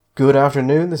Good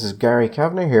afternoon, this is Gary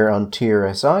Kavanagh here on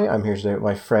TRSI. I'm here today with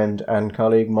my friend and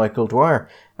colleague Michael Dwyer,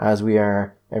 as we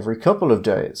are every couple of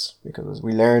days, because as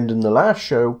we learned in the last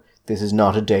show, this is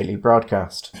not a daily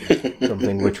broadcast,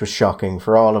 something which was shocking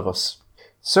for all of us.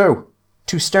 So,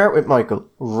 to start with, Michael,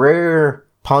 rare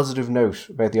positive note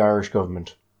about the Irish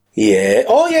government. Yeah.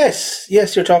 Oh, yes.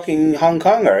 Yes, you're talking Hong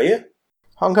Kong, are you?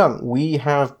 Hong Kong. We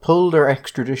have pulled our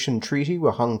extradition treaty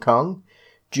with Hong Kong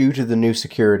due to the new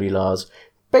security laws,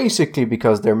 basically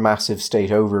because they're massive state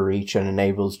overreach and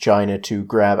enables China to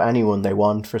grab anyone they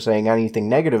want for saying anything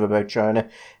negative about China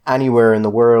anywhere in the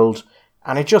world.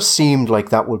 And it just seemed like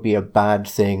that would be a bad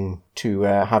thing to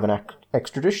have an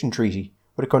extradition treaty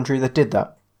with a country that did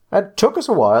that. It took us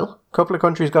a while. A couple of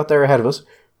countries got there ahead of us,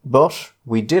 but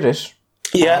we did it.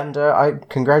 Yeah. And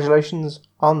congratulations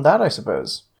on that, I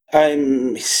suppose.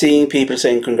 I'm seeing people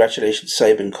saying congratulations,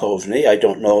 Simon Coveney. I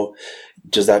don't know,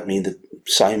 does that mean that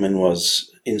Simon was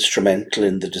instrumental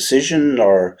in the decision,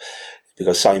 or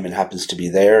because Simon happens to be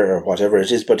there, or whatever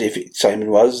it is? But if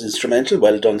Simon was instrumental,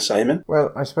 well done, Simon.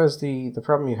 Well, I suppose the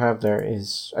problem you have there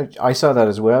is, I saw that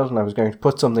as well, and I was going to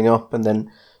put something up and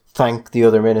then thank the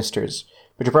other ministers.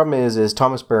 But your problem is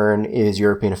Thomas Byrne is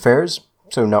European Affairs,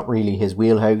 so not really his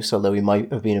wheelhouse, although he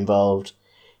might have been involved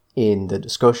in the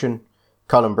discussion.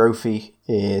 Colin Brophy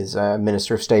is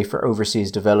Minister of State for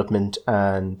Overseas Development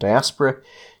and Diaspora,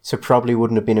 so probably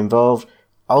wouldn't have been involved.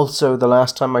 Also, the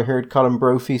last time I heard Colin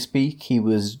Brophy speak, he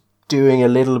was doing a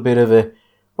little bit of a,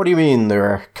 what do you mean there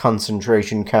are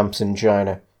concentration camps in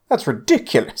China? That's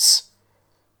ridiculous.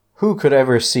 Who could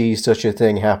ever see such a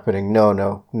thing happening?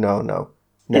 No.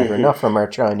 Never. Not from our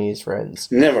Chinese friends.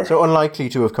 Never. So unlikely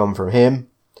to have come from him,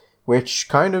 which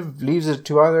kind of leaves it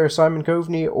to either Simon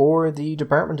Coveney or the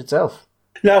department itself.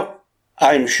 Now,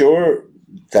 I'm sure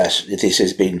that this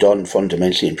has been done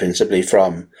fundamentally and principally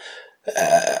from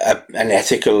an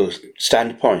ethical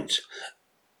standpoint.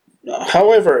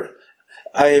 However,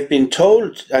 I have been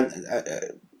told, and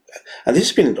this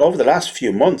has been over the last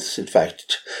few months, in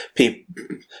fact,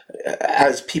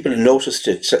 as people have noticed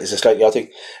it, is a slightly odd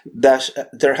thing, that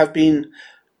there have been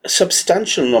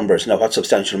substantial numbers, now what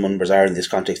substantial numbers are in this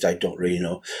context, I don't really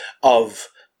know, of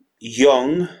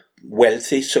young,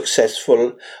 wealthy,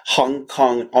 successful Hong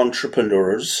Kong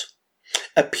entrepreneurs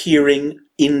appearing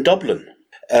in Dublin,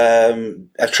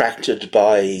 attracted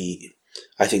by,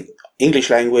 I think, English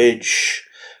language,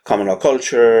 common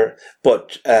culture,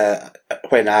 but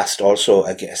when asked also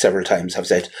several times have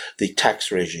said the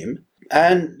tax regime,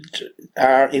 and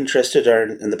are interested, are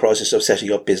in the process of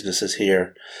setting up businesses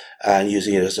here and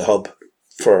using it as a hub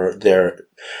for their,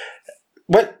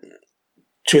 well,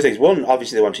 two things. One,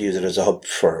 obviously they want to use it as a hub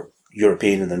for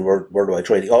European and then worldwide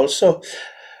trading. Also,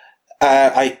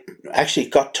 I actually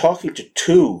got talking to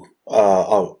two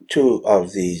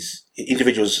of these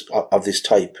individuals of this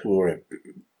type who were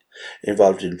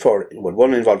involved in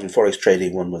one involved in forex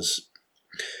trading, one was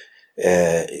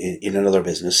in another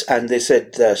business, and they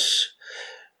said that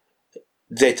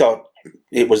they thought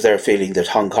it was their feeling that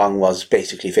Hong Kong was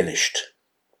basically finished,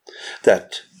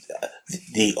 that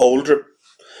the older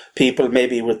people,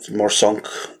 maybe with more sunk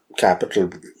capital,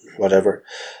 whatever,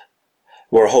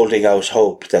 were holding out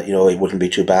hope that, it wouldn't be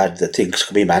too bad, that things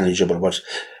could be manageable.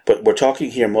 But we're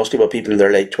talking here mostly about people in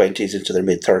their late 20s into their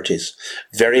mid-30s.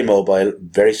 Very mobile,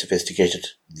 very sophisticated,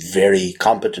 very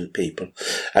competent people.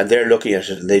 And they're looking at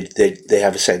it and they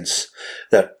have a sense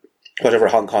that whatever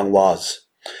Hong Kong was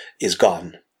is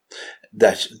gone.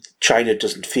 That China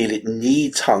doesn't feel it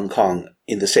needs Hong Kong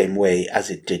in the same way as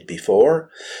it did before.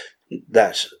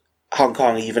 That Hong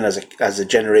Kong, even as a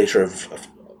generator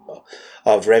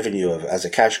of revenue, as a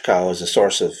cash cow, as a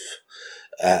source of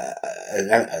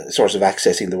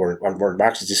accessing the world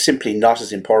markets, is simply not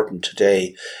as important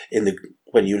today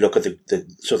when you look at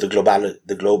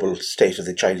the global state of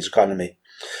the Chinese economy.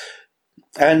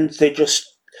 And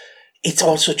it's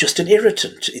also just an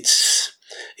irritant.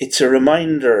 It's a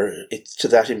reminder to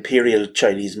that imperial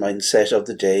Chinese mindset of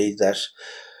the day that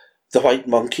the white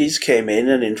monkeys came in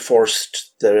and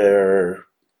enforced their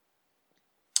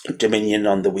dominion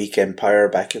on the weak empire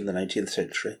back in the 19th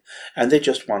century, and they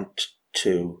just want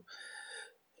to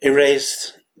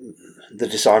erase the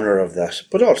dishonour of that,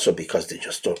 but also because they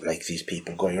just don't like these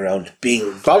people going around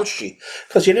being bolshy,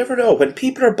 because you never know, when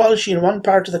people are bolshy in one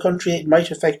part of the country, it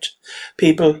might affect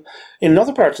people in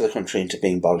other parts of the country into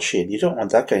being bolshy, and you don't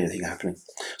want that kind of thing happening.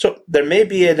 So there may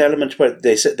be an element where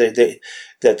they that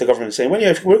the government is saying, well,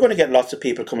 if we're going to get lots of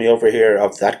people coming over here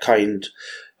of that kind,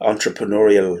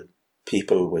 entrepreneurial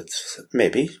people with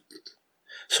maybe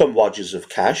some wadges of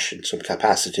cash and some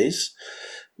capacities,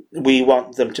 we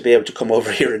want them to be able to come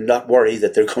over here and not worry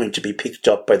that they're going to be picked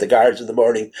up by the guards in the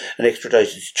morning and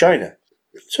extradited to China.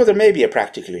 So there may be a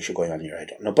practical issue going on here, I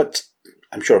don't know. But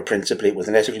I'm sure principally it was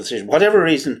an ethical decision. Whatever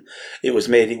reason it was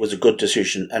made, it was a good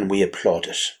decision and we applaud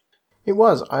it. It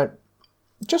was.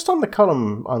 Just on the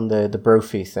column on the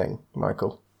Brophy thing,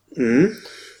 Michael.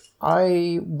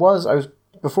 I was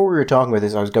before we were talking about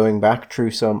this, I was going back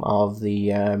through some of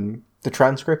the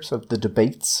transcripts of the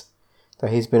debates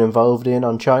that he's been involved in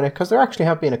on China, because there actually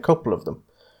have been a couple of them.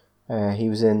 He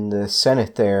was in the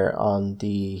Senate there on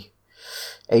the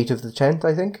 8th of the 10th,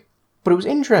 I think. But it was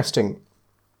interesting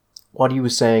what he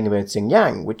was saying about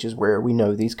Xinjiang, which is where we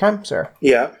know these camps are.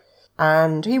 Yeah.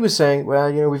 And he was saying,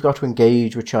 well, we've got to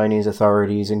engage with Chinese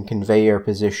authorities and convey our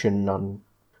position on...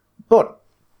 But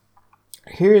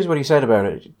here's what he said about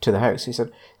it to the House. He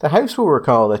said, the House will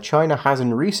recall that China has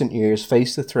in recent years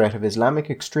faced the threat of Islamic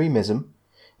extremism,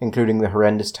 including the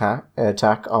horrendous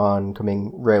attack on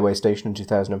Kunming railway station in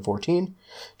 2014,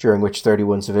 during which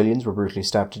 31 civilians were brutally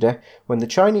stabbed to death. When the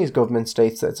Chinese government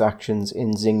states that its actions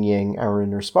in Xinjiang are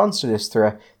in response to this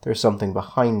threat, there's something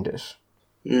behind it.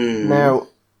 Now,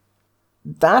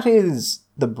 that is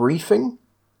the briefing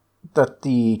that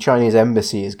the Chinese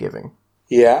embassy is giving.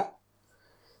 Yeah.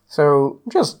 So,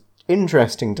 just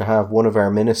interesting to have one of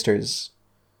our ministers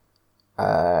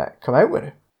come out with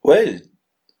it. Well,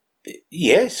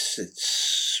 yes,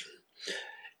 it's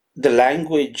the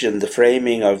language and the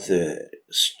framing of the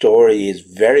story is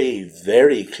very,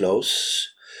 very close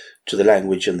to the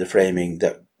language and the framing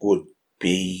that would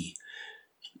be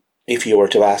if you were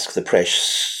to ask the press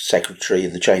secretary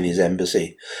of the Chinese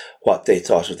embassy what they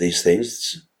thought of these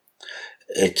things.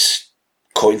 It's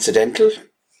coincidental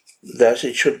that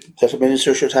a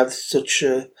minister should have such,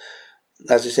 as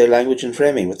I say, language and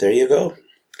framing. But there you go.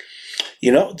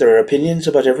 There are opinions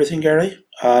about everything, Gary,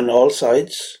 on all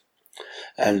sides,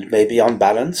 and maybe on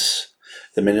balance,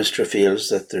 the minister feels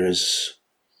that there is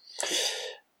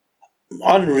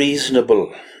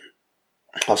unreasonable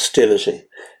hostility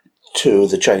to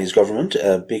the Chinese government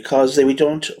because we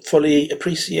don't fully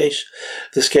appreciate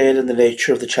the scale and the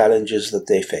nature of the challenges that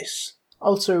they face.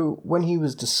 Also, when he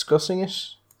was discussing it,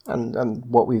 and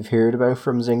what we've heard about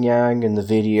from Xinjiang and the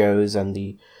videos and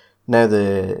the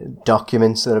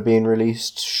documents that are being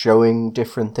released showing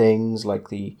different things like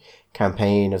the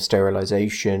campaign of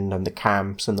sterilization and the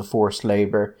camps and the forced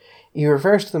labour, he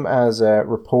refers to them as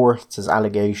reports, as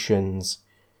allegations.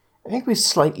 I think we've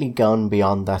slightly gone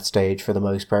beyond that stage for the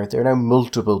most part. There are now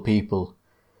multiple people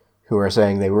who are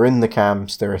saying they were in the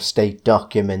camps, there are state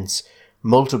documents,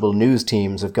 multiple news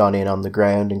teams have gone in on the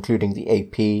ground, including the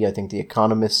AP, I think The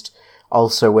Economist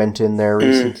also went in there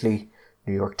recently,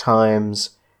 New York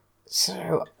Times.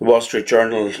 So, the Wall Street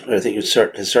Journal, I think,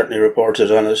 has certainly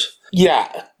reported on it.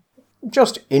 Yeah.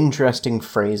 Just interesting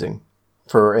phrasing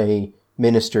for a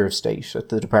Minister of State at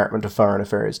the Department of Foreign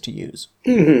Affairs to use.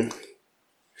 Mm-hmm.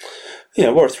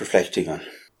 Yeah, worth reflecting on.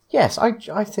 Yes,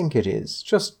 I think it is,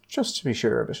 just to be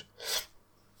sure of it.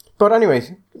 But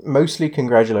anyway, mostly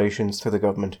congratulations to the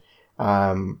government.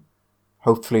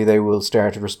 Hopefully they will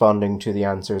start responding to the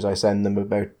answers I send them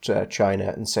about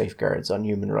China and safeguards on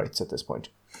human rights at this point.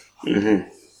 Mm-hmm.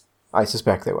 I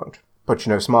suspect they won't. But,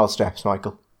 small steps,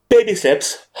 Michael. Baby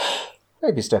steps.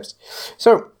 Baby steps.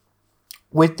 So,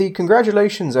 with the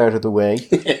congratulations out of the way,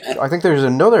 I think there's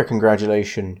another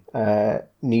congratulation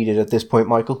needed at this point,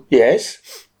 Michael.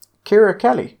 Yes? Ciara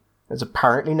Kelly is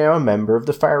apparently now a member of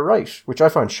the far right, which I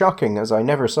found shocking as I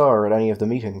never saw her at any of the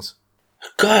meetings.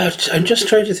 God, I'm just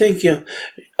trying to think,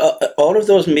 all of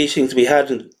those meetings we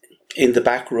had in the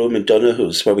back room in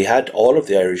Donoghue's, where we had all of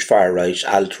the Irish far right,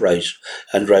 alt right,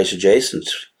 and right adjacent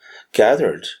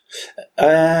gathered.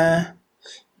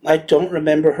 I don't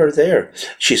remember her there.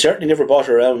 She certainly never bought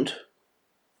around.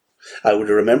 I would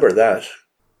remember that.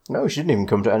 No, she didn't even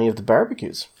come to any of the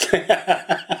barbecues.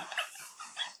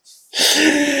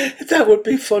 That would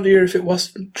be funnier if it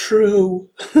wasn't true.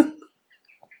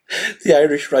 The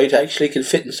Irish right actually can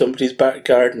fit in somebody's back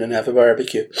garden and have a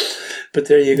barbecue. But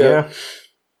there you go.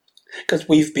 Because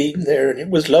we've been there and it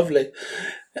was lovely.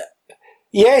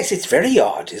 Yes, it's very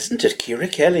odd, isn't it? Ciara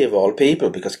Kelly, of all people,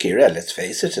 because Ciara, let's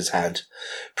face it, has had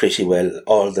pretty well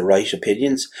all the right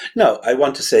opinions. No, I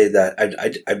want to say that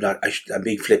I'm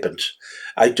being flippant.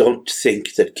 I don't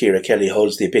think that Ciara Kelly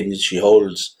holds the opinions she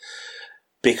holds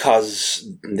because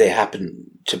they happen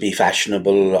to be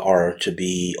fashionable or to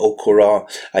be au courant.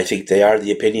 I think they are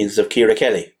the opinions of Ciara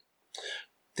Kelly.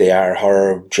 They are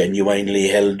her genuinely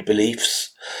held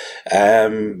beliefs.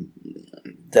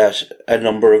 That a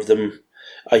number of them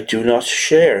I do not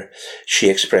share. She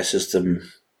expresses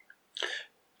them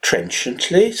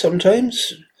trenchantly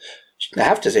sometimes. I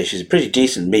have to say she's a pretty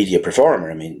decent media performer.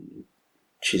 I mean,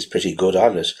 she's pretty good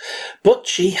on it. But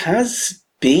she has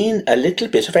been a little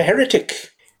bit of a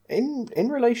heretic. In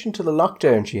relation to the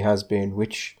lockdown, she has been,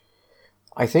 which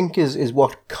I think is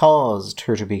what caused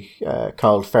her to be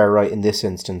called far-right in this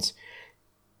instance.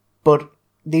 But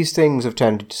these things have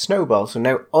tended to snowball, so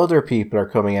now other people are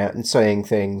coming out and saying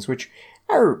things which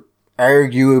are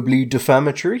arguably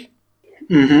defamatory.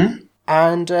 Mm-hmm.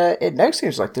 And it now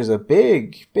seems like there's a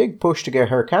big push to get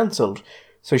her cancelled.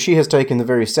 So she has taken the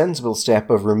very sensible step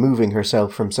of removing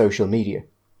herself from social media.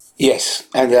 Yes,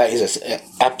 and that is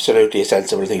absolutely a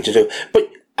sensible thing to do. But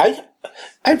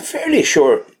I'm fairly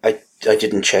sure, I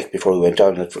didn't check before we went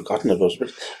on and I'd forgotten about it,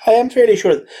 but I am fairly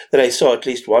sure that I saw at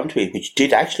least one tweet which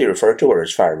did actually refer to her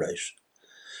as far-right.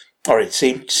 Or it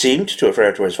seemed to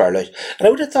refer to her as far-right. And I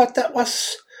would have thought that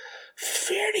was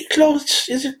fairly close.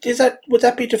 Would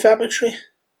that be defamatory?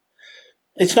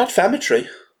 It's not famatory,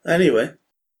 anyway.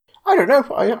 I don't know.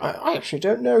 I actually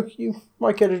don't know. You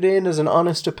might get it in as an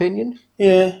honest opinion.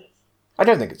 Yeah. I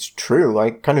don't think it's true. I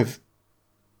kind of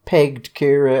pegged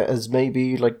Ciara as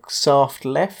maybe like soft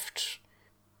left.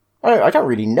 I don't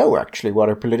really know actually what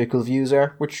her political views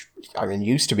are, which I mean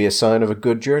used to be a sign of a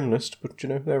good journalist, but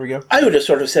there we go. I would have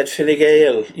sort of said Fine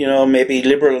Gael, maybe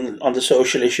liberal on the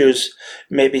social issues,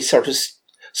 maybe sort of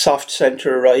soft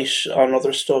centre right on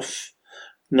other stuff.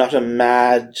 Not a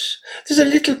mad. There's a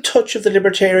little touch of the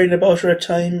libertarian about her at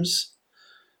times.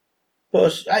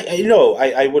 But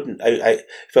I wouldn't.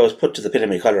 If I was put to the pin of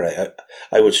my collar,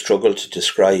 I would struggle to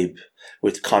describe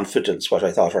with confidence what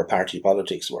I thought her party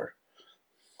politics were.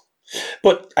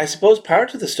 But I suppose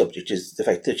part of the subject is the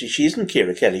fact that she isn't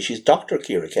Ciara Kelly; she's Dr.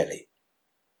 Ciara Kelly,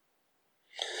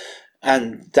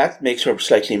 and that makes her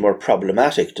slightly more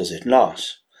problematic, does it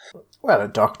not? Well, a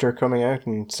doctor coming out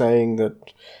and saying that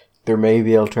there may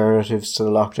be alternatives to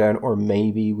the lockdown, or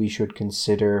maybe we should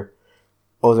consider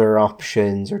other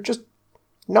options, or just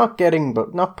not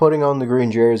putting on the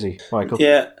green jersey, Michael.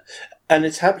 Yeah, and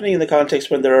it's happening in the context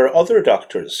when there are other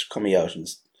doctors coming out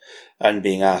and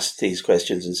being asked these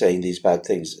questions and saying these bad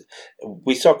things.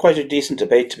 We saw quite a decent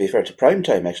debate, to be fair to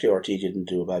Primetime, actually. RT didn't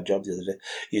do a bad job the other day.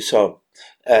 You saw,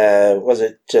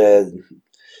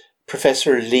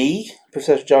 Professor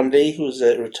John Lee, who's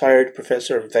a retired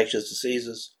professor of infectious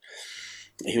diseases.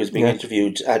 He was being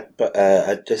interviewed at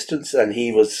distance, and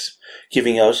he was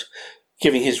giving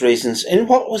his reasons in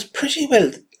what was pretty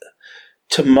well,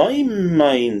 to my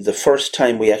mind, the first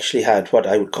time we actually had what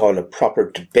I would call a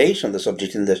proper debate on the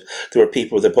subject, in that there were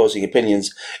people with opposing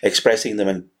opinions expressing them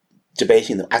and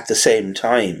debating them at the same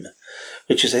time,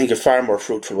 which is, I think, a far more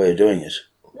fruitful way of doing it.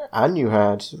 And you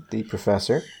had the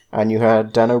professor, and you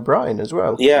had Dan O'Brien as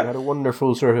well. Yeah. You had a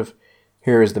wonderful sort of,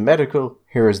 here is the medical,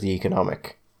 here is the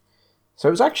economic. So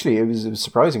it was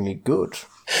surprisingly good.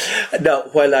 Now,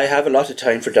 while I have a lot of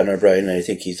time for Dan O'Brien, and I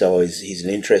think he's an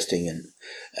interesting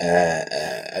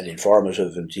and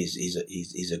informative, and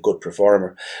he's a good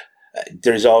performer.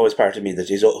 There is always part of me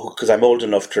that is, because I'm old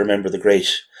enough to remember the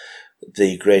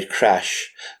great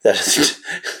crash, that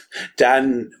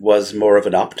Dan was more of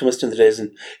an optimist in the days,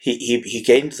 and he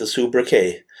gained the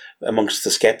sobriquet amongst the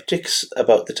skeptics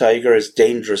about the Tiger as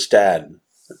Dangerous Dan.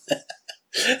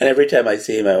 And every time I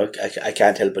see him, I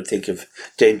can't help but think of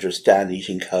Dangerous Dan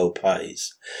eating cow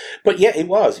pies. But yeah, it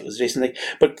was recently.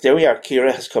 But there we are.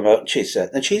 Ciara has come out,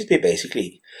 and she's been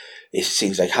basically, it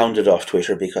seems like, hounded off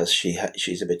Twitter because she's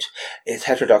a bit, it's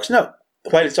heterodox. Now,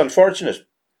 while it's unfortunate,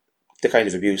 the kind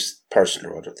of abuse,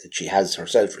 personal or other, that she has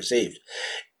herself received,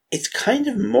 it's kind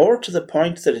of more to the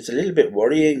point that it's a little bit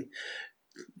worrying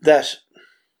that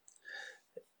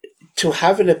to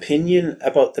have an opinion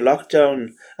about the lockdown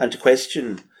and to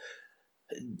question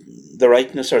the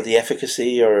rightness or the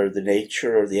efficacy or the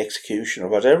nature or the execution or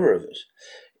whatever of it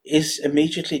is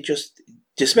immediately just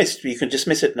dismissed. You can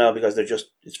dismiss it now because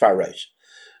it's far right.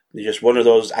 They're just one of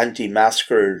those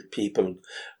anti-masker people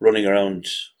running around the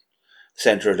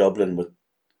centre of Dublin with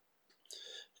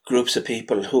groups of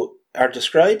people who are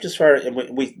described as far, and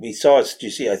we saw it. Do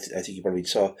you see? I think you probably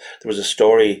saw. There was a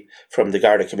story from the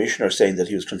Garda Commissioner saying that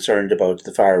he was concerned about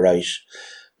the far right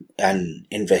and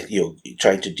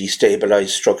trying to destabilise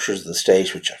structures of the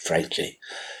state, which, frankly,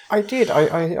 I did.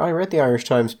 I read the Irish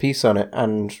Times piece on it,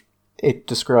 and it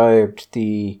described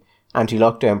the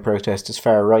anti-lockdown protest as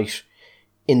far right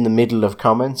in the middle of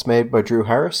comments made by Drew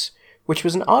Harris, which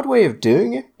was an odd way of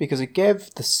doing it because it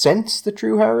gave the sense that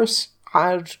Drew Harris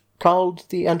had called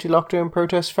the anti-lockdown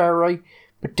protest far right,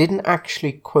 but didn't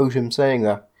actually quote him saying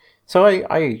that. So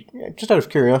I just out of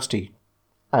curiosity,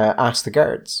 asked the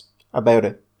guards about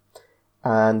it,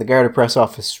 and the Garda press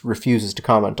office refuses to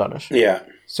comment on it. Yeah.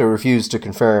 So refused to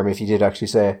confirm if he did actually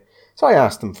say it. So I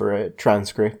asked them for a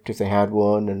transcript if they had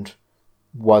one, and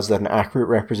was that an accurate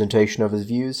representation of his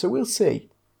views? So we'll see.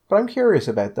 But I'm curious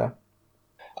about that.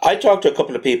 I talked to a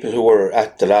couple of people who were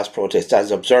at the last protest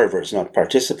as observers, not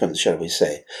participants, shall we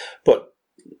say, but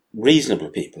reasonable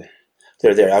people.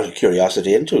 They're there out of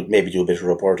curiosity and to maybe do a bit of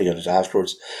reporting on it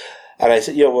afterwards. And I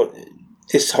said,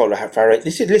 this whole far right. They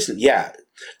said, listen, yeah,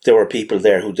 there were people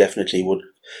there who definitely would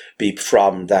be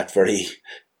from that very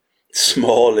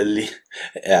small elite,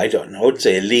 I wouldn't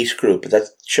say elite group, but that,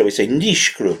 shall we say,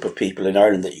 niche group of people in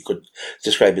Ireland that you could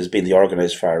describe as being the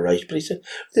organised far right. But he said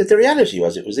the reality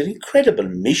was it was an incredible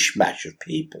mishmash of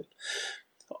people.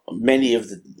 Many of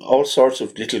all sorts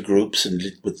of little groups and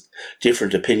with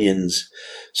different opinions.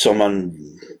 Some on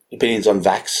opinions on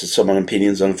vax, some on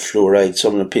opinions on fluoride,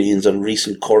 some on opinions on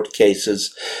recent court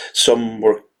cases. Some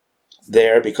were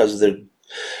there because of the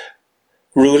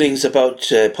rulings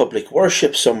about public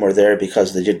worship. Some were there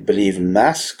because they didn't believe in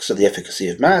masks or the efficacy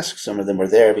of masks. Some of them were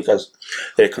there because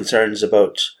they had concerns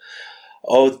about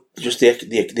just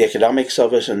the economics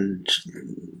of it and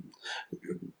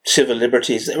civil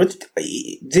liberties.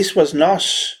 This was not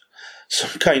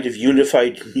some kind of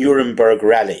unified Nuremberg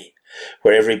rally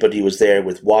where everybody was there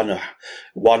with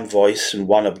one voice and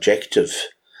one objective.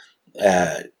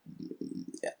 To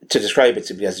describe it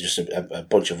simply as just a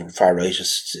bunch of far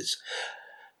rightists,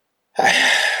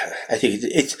 I think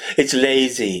it's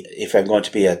lazy. If I'm going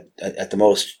to be at the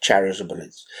most charitable,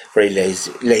 it's very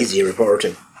lazy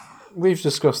reporting. We've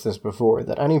discussed this before,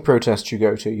 that any protest you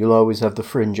go to, you'll always have the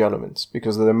fringe elements,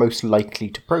 because they're the most likely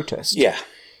to protest. Yeah.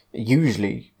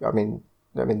 Usually, I mean,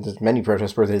 there's many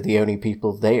protests where they're the only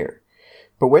people there.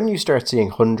 But when you start seeing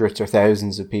hundreds or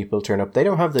thousands of people turn up, they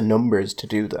don't have the numbers to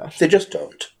do that. They just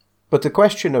don't. But the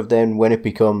question of then when it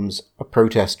becomes a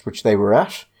protest which they were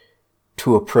at,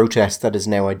 to a protest that is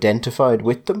now identified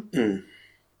with them,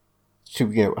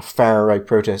 to a far-right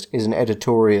protest is an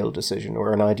editorial decision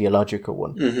or an ideological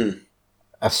one,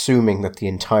 assuming that the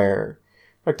entire...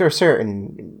 there are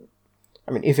certain...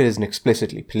 if it is an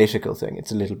explicitly political thing,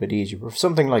 it's a little bit easier. But for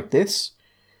something like this,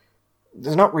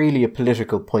 there's not really a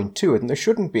political point to it, and there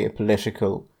shouldn't be a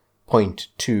political point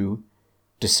to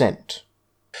dissent.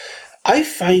 I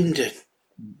find it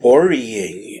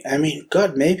worrying.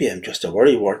 God, maybe I'm just a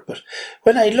worrywart, but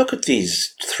when I look at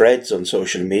these threads on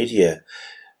social media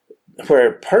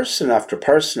where person after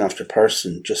person after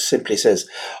person just simply says,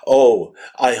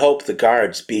 I hope the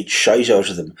guards beat shite out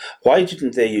of them. Why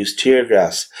didn't they use tear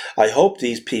gas? I hope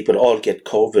these people all get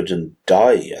COVID and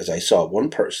die, as I saw one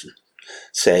person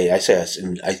say. I saw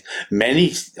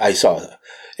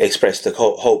express the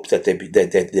hope that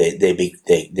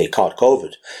they caught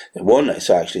COVID. One I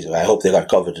saw actually said, I hope they got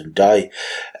COVID and die.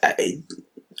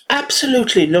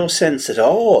 Absolutely no sense at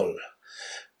all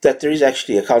that there is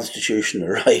actually a constitutional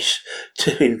right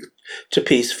to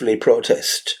peacefully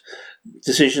protest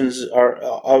decisions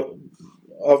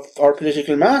of our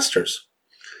political masters,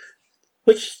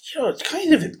 which it's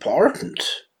kind of important.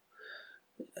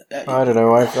 I don't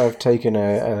know.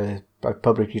 I've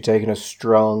publicly taken a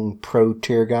strong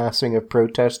pro-tear gassing of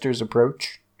protesters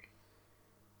approach.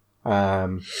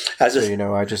 As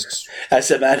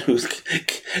a man who's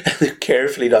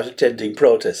carefully not attending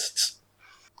protests.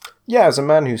 Yeah, as a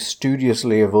man who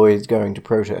studiously avoids going to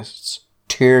protests.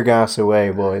 Tear gas away,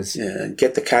 boys. Yeah,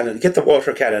 get the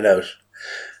water cannon out.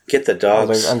 Get the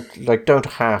dogs. And don't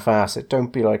half-ass it.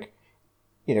 Don't be like,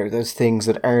 those things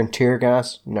that aren't tear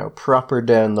gas. No, proper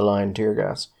down the line tear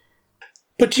gas.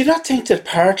 But do you not think that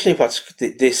partly what's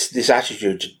this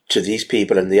attitude to these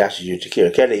people and the attitude to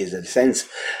Ciara Kelly is, in a sense,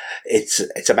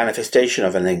 it's a manifestation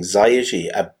of an anxiety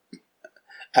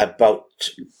about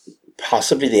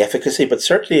possibly the efficacy, but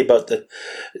certainly about the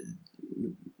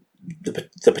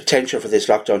potential for this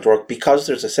lockdown to work, because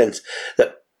there's a sense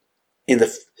that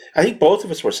I think both of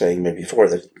us were saying maybe before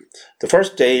that the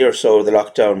first day or so of the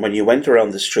lockdown, when you went around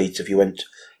the streets, if you went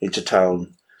into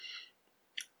town,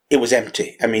 it was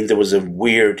empty. There was a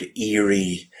weird,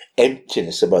 eerie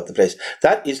emptiness about the place.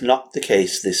 That is not the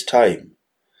case this time.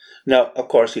 Now, of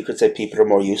course, you could say people are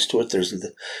more used to it. There isn't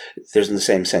the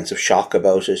same sense of shock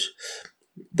about it.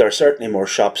 There are certainly more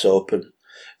shops open.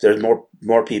 There's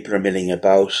more people are milling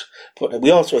about. But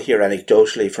we also hear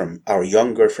anecdotally from our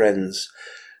younger friends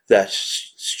that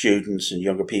students and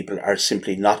younger people are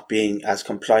simply not being as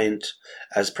compliant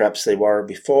as perhaps they were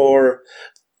before,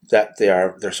 that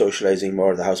they're socialising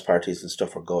more, the house parties and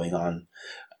stuff are going on,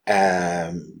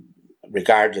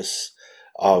 regardless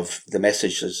of the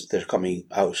messages that are coming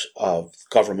out of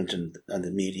government and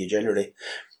the media generally.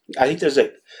 I think there's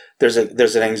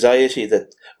an anxiety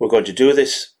that we're going to do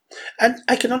this, and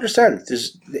I can understand.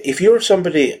 If you're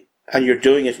somebody and you're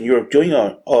doing it, and you're doing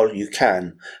all you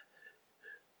can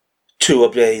to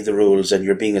obey the rules, and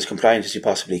you're being as compliant as you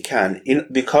possibly can,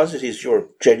 because it is your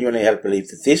genuinely held belief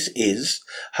that this is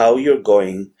how you're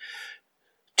going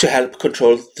to help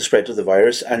control the spread of the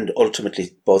virus and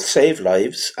ultimately both save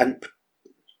lives and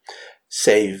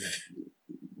save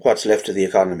what's left of the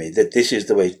economy. That this is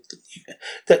the way,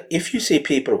 that if you see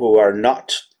people who are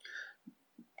not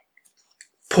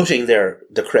putting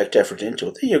the correct effort into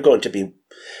it, then you're going to be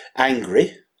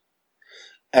angry.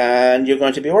 And you're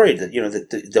going to be worried that,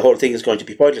 that the whole thing is going to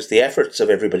be pointless. The efforts of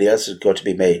everybody else are going to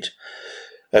be made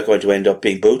are going to end up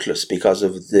being bootless because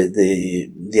of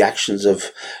the actions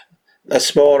of a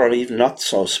small or even not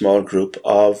so small group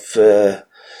of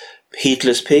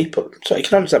heedless people. So I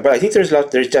can understand, but I think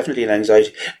there's definitely an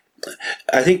anxiety.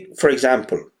 I think, for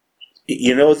example,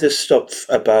 this stuff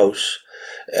about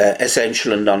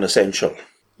essential and non-essential.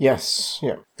 Yes,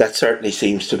 yeah. That certainly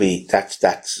seems to be,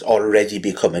 that's already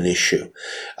become an issue.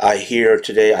 I hear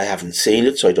today, I haven't seen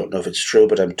it, so I don't know if it's true,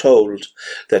 but I'm told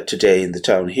that today in the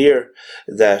town here,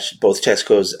 that both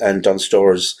Tesco's and Dunnes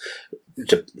Stores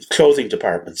clothing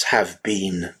departments have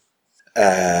been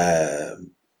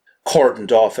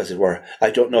cordoned off, as it were. I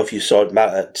don't know if you saw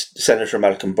Senator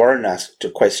Malcolm Byrne asked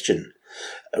a question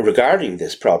regarding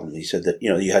this problem. He said that,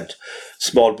 you had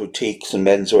small boutiques and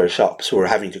menswear shops who were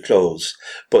having to close,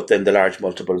 but then the large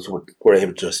multiples were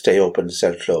able to stay open and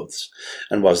sell clothes.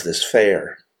 And was this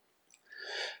fair?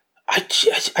 I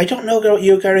don't know about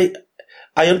you, Gary.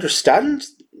 I understand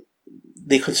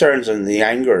the concerns and the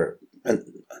anger and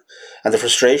the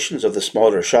frustrations of the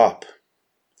smaller shop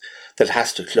that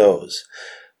has to close.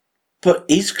 But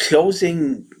he's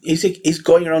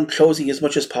going around closing as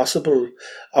much as possible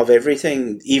of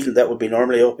everything, even that would be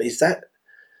normally open. Is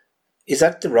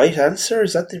that the right answer?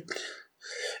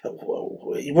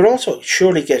 We're also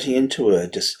surely getting into a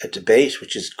debate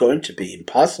which is going to be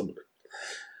impossible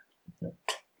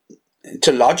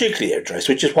to logically address,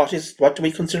 which is what do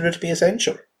we consider to be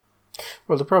essential?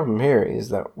 Well, the problem here is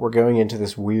that we're going into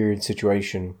this weird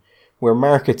situation where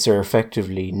markets are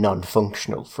effectively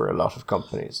non-functional for a lot of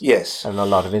companies. Yes. And a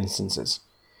lot of instances.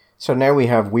 So now we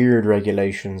have weird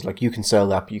regulations, like you can sell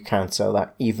that, but you can't sell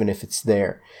that, even if it's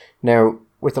there. Now,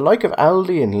 with the like of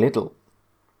Aldi and Lidl,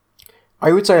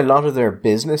 I would say a lot of their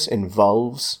business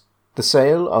involves the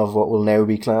sale of what will now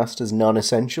be classed as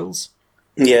non-essentials.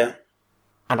 Yeah.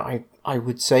 And I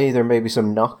would say there may be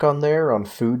some knock-on there on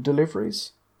food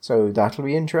deliveries. So that'll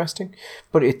be interesting.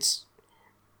 But it's...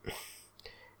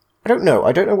 I don't know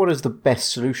what is the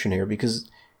best solution here, because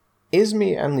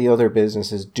ISME and the other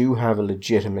businesses do have a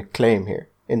legitimate claim here,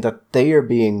 in that they are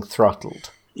being throttled.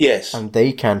 Yes. And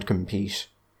they can't compete.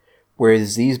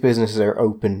 Whereas these businesses are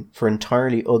open for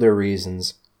entirely other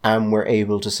reasons, and we're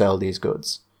able to sell these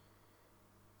goods.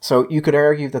 So you could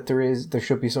argue that there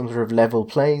should be some sort of level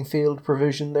playing field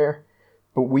provision there,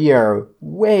 but we are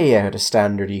way out of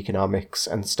standard economics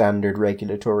and standard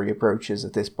regulatory approaches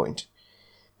at this point.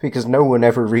 Because no one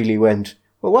ever really went,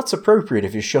 well, what's appropriate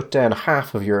if you shut down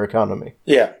half of your economy?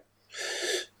 Yeah.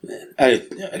 I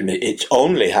mean, it's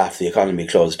only half the economy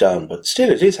closed down, but still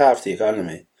it is half the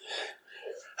economy.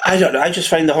 I don't know. I just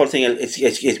find the whole thing,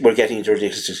 we're getting into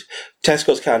ridiculous.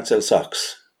 Tesco's can't sell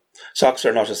socks. Socks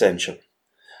are not essential.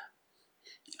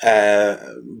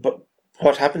 But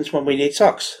what happens when we need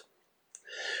socks?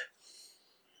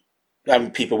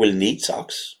 People will need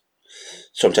socks.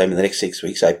 Sometime in the next 6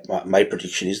 weeks, my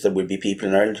prediction is there will be people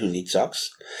in Ireland who need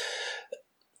socks.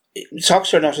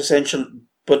 Socks are not essential,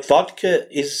 but vodka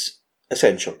is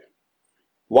essential.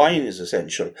 Wine is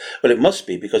essential. Well, it must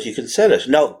be, because you can sell it.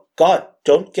 No, God,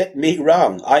 don't get me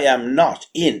wrong. I am not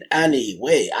in any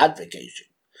way advocating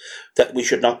that we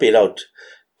should not be allowed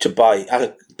to buy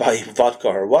vodka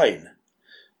or wine.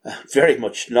 Very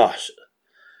much not.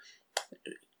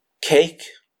 Cake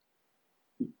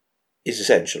is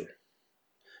essential.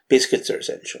 Biscuits are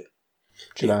essential.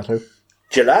 Gelato.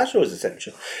 Gelato is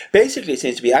essential. Basically, it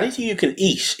seems to be anything you can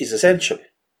eat is essential.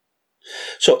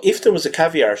 So if there was a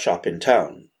caviar shop in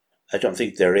town, I don't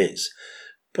think there is,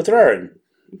 but there are in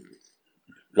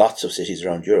lots of cities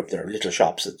around Europe, there are little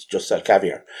shops that just sell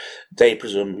caviar. They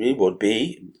presumably would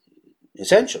be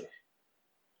essential.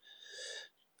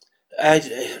 I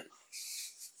think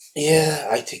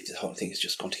the whole thing is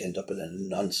just going to end up in a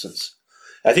nonsense.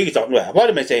 I think what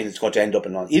am I saying it's going to end up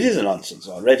in? It is a nonsense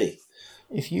already.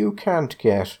 If you can't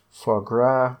get foie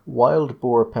gras, wild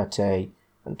boar pâté,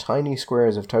 and tiny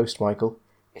squares of toast, Michael,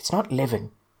 it's not living.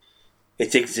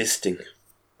 It's existing.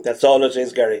 That's all it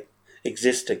is, Gary.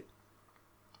 Existing.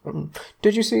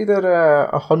 Did you see that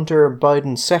a Hunter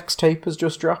Biden sex tape has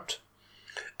just dropped?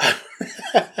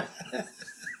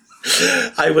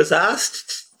 I was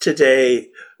asked today,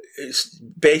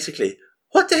 basically,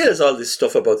 what the hell is all this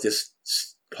stuff about this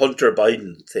Hunter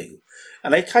Biden thing?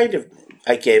 And I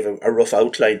gave a rough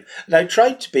outline, and I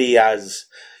tried to be as,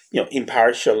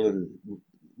 impartial and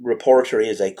reportery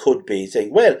as I could be,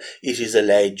 saying, well, it is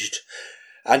alleged,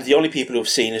 and the only people who've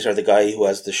seen it are the guy who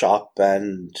has the shop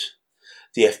and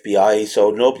the FBI, so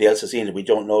nobody else has seen it. We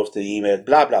don't know if the email,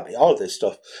 blah, blah, blah, all this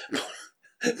stuff.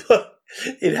 But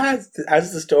it has,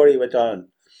 as the story went on,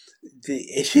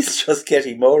 it is just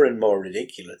getting more and more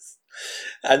ridiculous.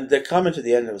 And the comment at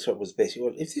the end of it was basically,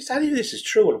 well, if any of this is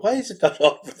true, well, why is it not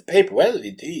all over the paper? Well,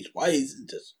 indeed, why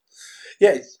isn't it?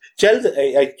 Yeah, Jill,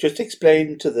 I just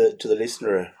explained to the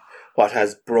listener what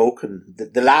has broken,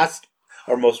 the last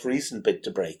or most recent bit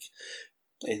to break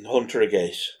in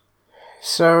Huntergate.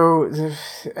 So,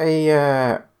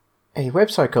 a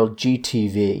website called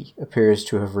GTV appears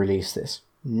to have released this.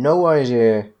 No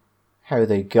idea how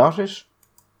they got it.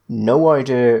 No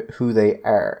idea who they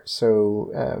are. So,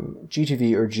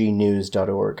 GTV or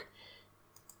gnews.org.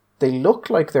 They look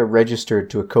like they're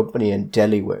registered to a company in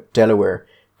Delaware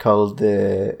called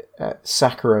the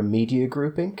Sakura Media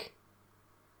Group, Inc.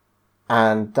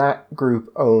 And that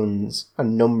group owns a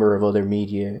number of other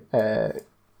media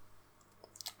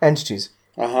entities.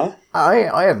 Uh-huh.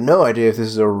 I have no idea if this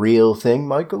is a real thing,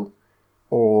 Michael,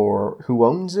 or who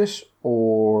owns it,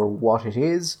 or what it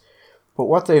is. But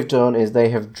what they've done is they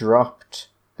have dropped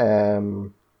a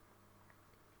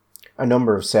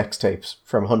number of sex tapes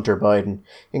from Hunter Biden,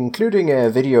 including a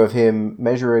video of him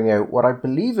measuring out what I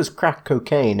believe is crack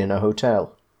cocaine in a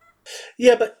hotel.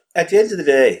 Yeah, but at the end of the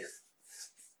day,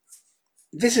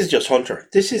 this is just Hunter.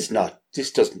 This is not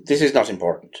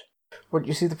important. But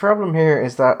you see, the problem here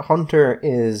is that Hunter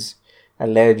is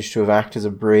alleged to have acted as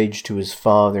a bridge to his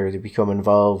father to become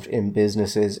involved in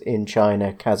businesses in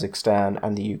China, Kazakhstan,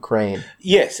 and the Ukraine.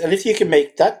 Yes, and if you can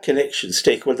make that connection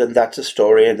stick, well, then that's a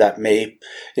story, and that may,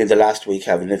 in the last week,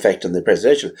 have an effect on the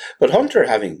presidential. But Hunter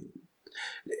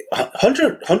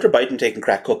Biden taking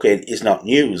crack cocaine is not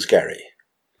news, Gary.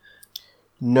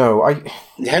 No, And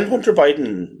Hunter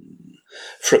Biden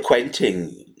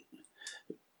frequenting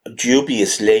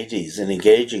dubious ladies and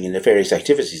engaging in nefarious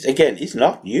activities, again, is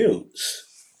not news.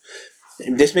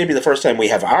 This may be the first time we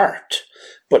have art,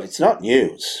 but it's not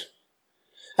news.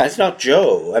 And it's not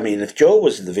Joe. I mean, if Joe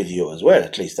was in the video as well,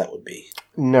 at least that would be.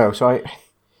 No, so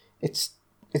it's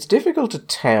difficult to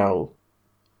tell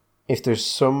if there's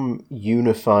some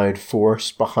unified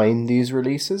force behind these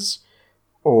releases,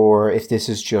 or if this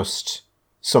is just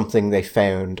something they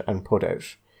found and put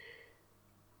out.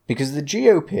 Because the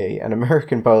GOP and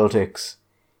American politics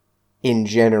in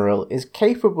general is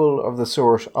capable of the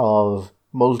sort of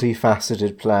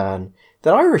multifaceted plan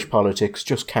that Irish politics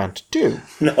just can't do.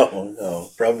 No,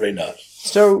 probably not.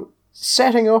 So,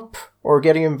 setting up or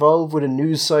getting involved with a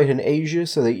news site in Asia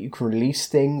so that you can release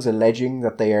things alleging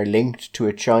that they are linked to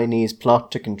a Chinese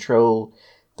plot to control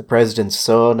the president's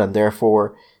son and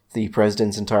therefore the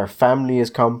president's entire family is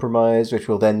compromised, which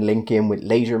will then link in with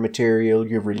later material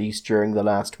you've released during the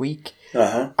last week.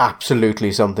 Uh-huh.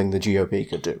 Absolutely something the GOP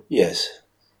could do. Yes.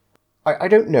 I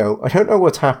don't know. I don't know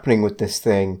what's happening with this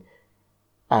thing,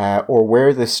 or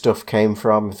where this stuff came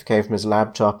from, if it came from his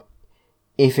laptop,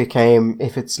 if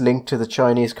it's linked to the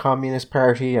Chinese Communist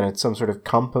Party and it's some sort of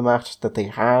compromat that they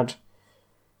had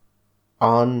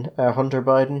on Hunter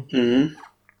Biden,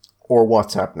 or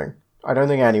what's happening. I don't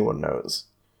think anyone knows.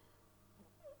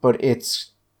 But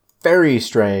it's very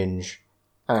strange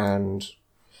and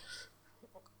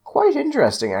quite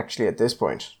interesting, actually, at this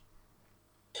point.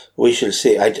 We shall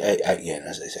see. Again,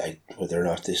 as I say, whether or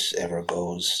not this ever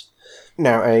goes.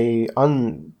 Now,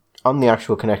 on the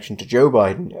actual connection to Joe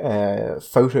Biden, a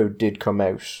photo did come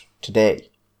out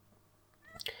today.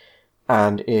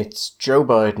 And it's Joe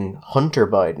Biden, Hunter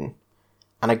Biden,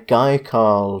 and a guy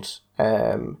called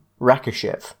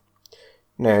Rakishev.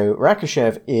 Now,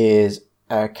 Rakishev is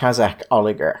a Kazakh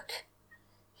oligarch.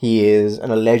 He is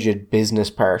an alleged business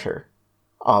partner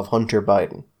of Hunter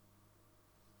Biden.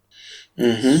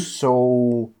 Mm-hmm.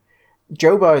 So,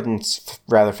 Joe Biden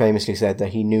rather famously said that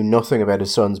he knew nothing about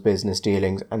his son's business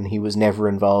dealings and he was never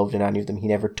involved in any of them. He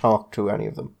never talked to any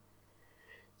of them.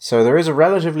 So there is a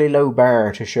relatively low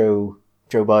bar to show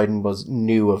Joe Biden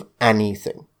knew of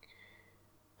anything.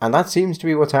 And that seems to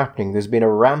be what's happening. There's been a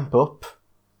ramp up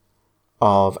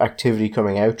of activity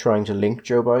coming out trying to link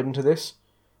Joe Biden to this.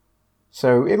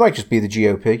 So it might just be the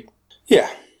GOP. Yeah.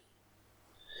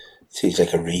 Seems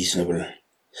like a reasonable...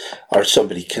 Or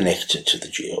somebody connected to the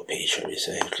GOP, shall we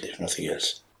say, if nothing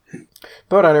else.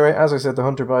 But anyway, as I said, the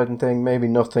Hunter Biden thing, maybe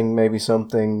nothing, maybe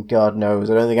something, God knows.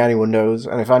 I don't think anyone knows.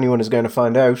 And if anyone is going to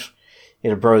find out,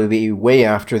 it'll probably be way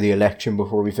after the election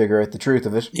before we figure out the truth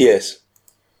of it. Yes.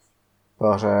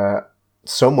 But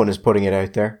someone is putting it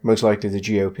out there, most likely the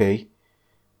GOP.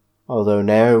 Although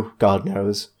now, God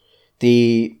knows,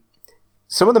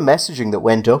 some of the messaging that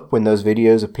went up when those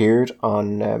videos appeared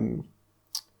on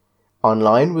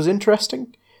online was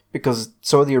interesting, because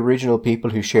some of the original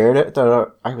people who shared it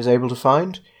that I was able to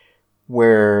find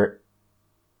were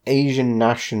Asian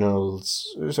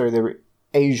nationals. Sorry, they were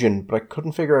Asian, but I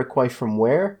couldn't figure out quite from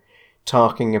where,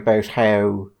 talking about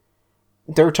how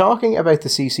they were talking about the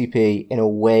CCP in a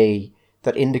way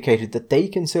that indicated that they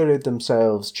considered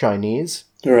themselves Chinese,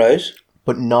 Right.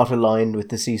 but not aligned with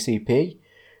the CCP,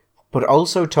 but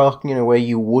also talking in a way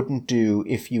you wouldn't do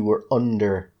if you were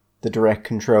under the direct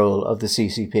control of the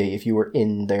CCP, if you were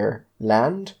in their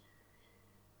land.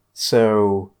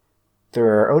 So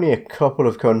there are only a couple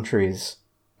of countries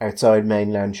outside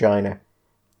mainland China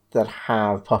that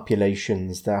have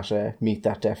populations that meet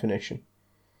that definition.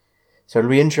 So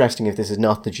it'll be interesting if this is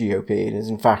not the GOP, and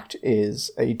in fact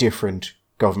is a different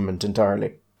government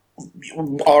entirely.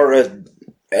 Or a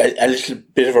little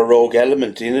bit of a rogue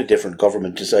element in a different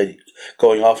government deciding,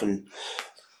 going off and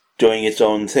doing its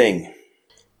own thing.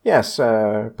 Yes,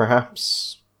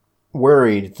 perhaps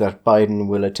worried that Biden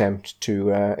will attempt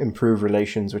to improve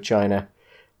relations with China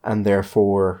and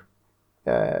therefore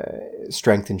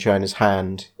strengthen China's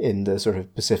hand in the sort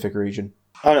of Pacific region.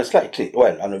 On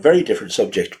a very different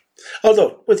subject.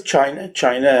 Although with China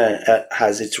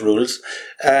has its rules,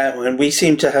 and we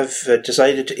seem to have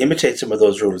decided to imitate some of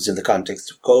those rules in the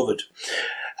context of COVID.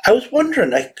 I was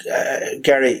wondering,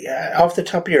 Gary, off the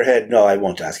top of your head, no, I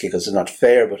won't ask you because it's not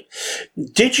fair, but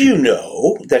did you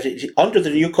know that under the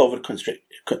new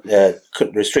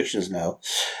COVID restrictions now,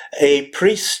 a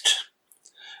priest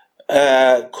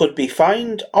could be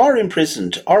fined or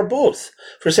imprisoned, or both,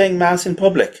 for saying Mass in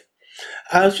public?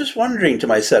 I was just wondering to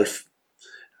myself,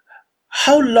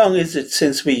 how long is it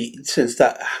since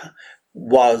that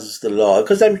was the law?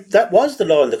 Because that was the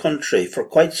law in the country for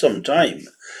quite some time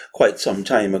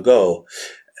ago,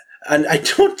 and I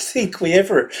don't think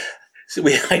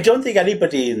I don't think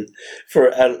anybody for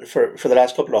the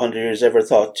last couple of 100 years ever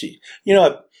thought,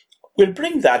 we'll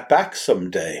bring that back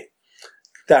someday.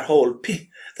 That whole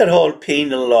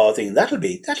penal law thing.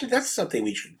 That's something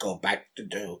we should go back to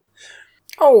do.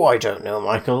 Oh, I don't know,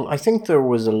 Michael. I think there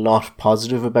was a lot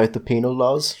positive about the penal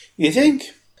laws. You think?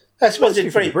 I suppose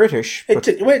it's very British.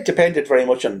 It depended very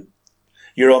much on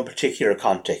your own particular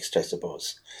context, I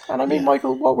suppose. And I mean,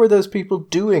 Michael, what were those people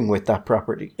doing with that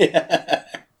property?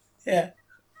 Yeah.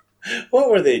 What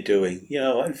were they doing?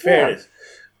 In fairness,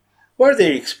 were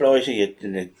they exploiting it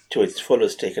to its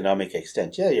fullest economic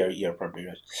extent? Yeah, you're probably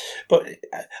right. But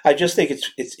I just think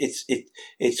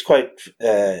it's quite.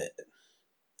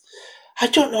 I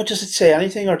don't know. Does it say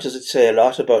anything, or does it say a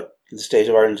lot about the state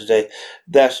of Ireland today?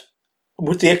 That,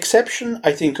 with the exception,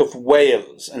 I think, of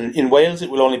Wales, and in Wales it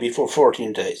will only be for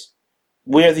 14 days.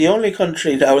 We're the only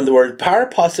country now in the world, bar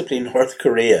possibly North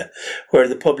Korea, where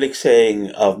the public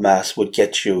saying of Mass would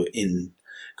could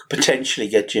potentially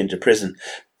get you into prison.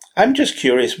 I'm just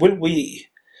curious,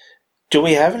 do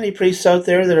we have any priests out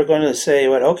there that are going to say,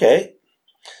 well, okay,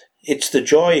 it's the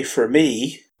joy for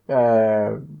me?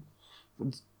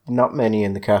 Not many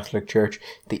in the Catholic Church.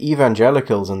 The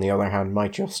evangelicals, on the other hand,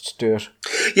 might just do it.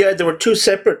 Yeah, there were two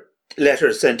separate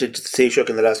letters sent into the Taoiseach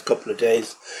in the last couple of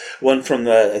days. One from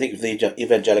the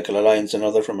Evangelical Alliance,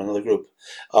 another from another group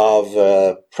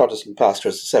of Protestant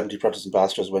pastors. 70 Protestant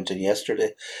pastors went in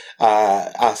yesterday,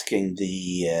 asking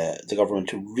the government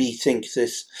to rethink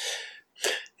this.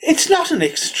 It's not an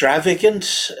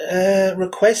extravagant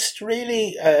request,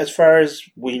 really, as far as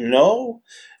we know,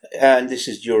 and this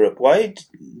is Europe-wide.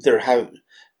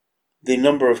 The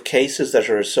number of cases that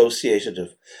are associated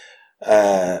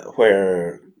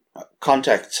where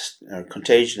contact or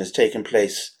contagion has taken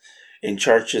place in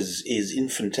churches is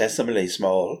infinitesimally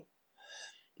small.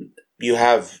 You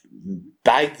have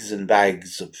bags and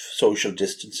bags of social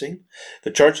distancing.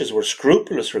 The churches were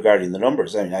scrupulous regarding the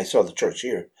numbers. I mean, I saw the church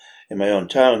here in my own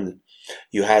town.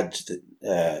 You had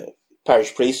the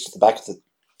parish priest at the back of the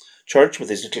church with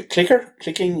his little clicker,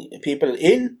 clicking people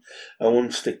in, and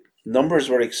once the numbers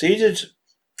were exceeded,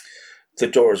 the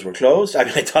doors were closed. I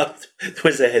mean, I thought it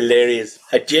was that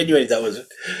was a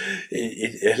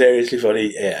hilariously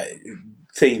funny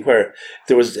thing where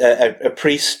there was a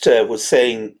priest was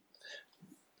saying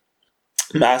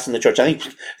Mass in the church. I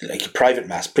think like a private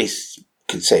Mass, priests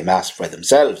can say Mass for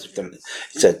themselves.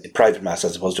 It's a private Mass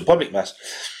as opposed to public Mass.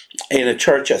 In a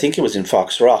church, I think it was in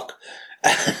Fox Rock,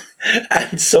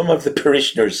 And some of the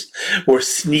parishioners were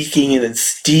sneaking in and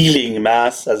stealing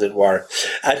mass, as it were.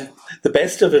 And the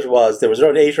best of it was there was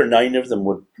around 8 or 9 of them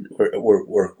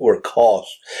were caught.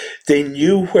 They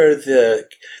knew where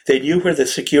the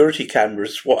security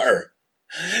cameras were.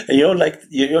 And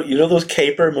you know those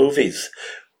caper movies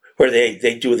where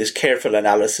they do this careful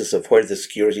analysis of where the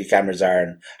security cameras are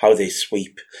and how they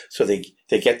sweep, so they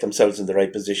get themselves in the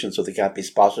right position so they can't be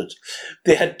spotted.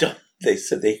 They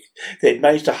said they'd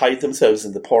managed to hide themselves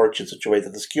in the porch in such a way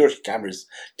that the security cameras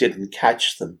didn't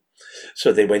catch them.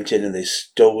 So they went in and they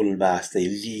stole mass. They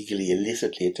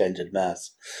illicitly attended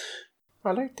mass.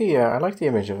 I like the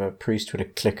image of a priest with a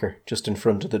clicker just in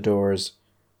front of the doors,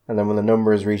 and then when the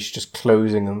number is reached, just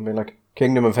closing them. Be like,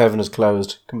 "Kingdom of Heaven is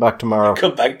closed. Come back tomorrow."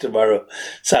 Come back tomorrow.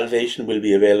 Salvation will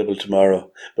be available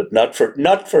tomorrow, but not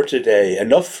for today.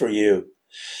 Enough for you.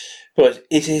 But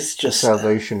it is just... The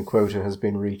salvation quota has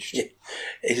been reached. It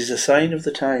is a sign of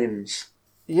the times.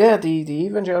 Yeah, the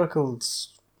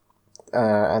evangelicals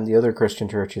and the other Christian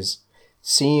churches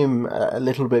seem a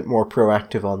little bit more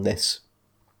proactive on this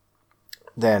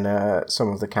than some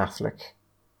of the Catholic.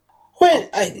 Well,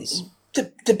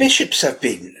 the bishops have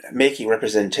been making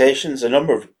representations. A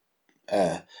number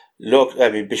of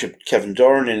Bishop Kevin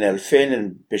Doran in Elphin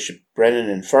and Bishop Brennan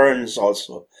in Ferns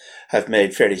also have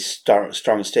made fairly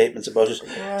strong statements about it.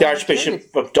 The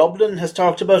Archbishop of Dublin has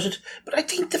talked about it. But I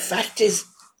think the fact is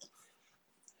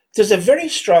there's a very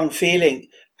strong feeling.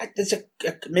 There's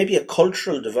maybe a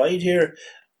cultural divide here.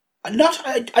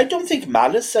 I don't think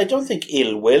malice. I don't think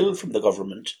ill will from the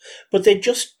government. But they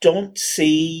just don't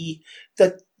see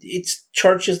that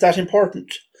church is that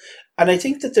important. And I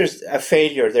think that there's a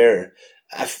failure there.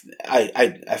 I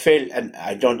fail, and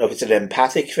I don't know if it's an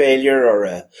empathic failure or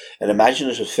an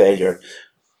imaginative failure.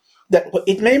 That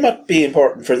it may not be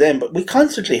important for them, but we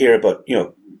constantly hear about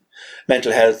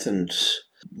mental health and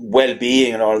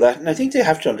well-being and all that, and I think they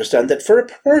have to understand that for a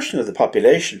proportion of the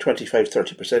population,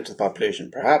 25-30% of the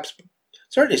population, perhaps, but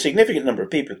certainly a significant number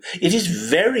of people, it is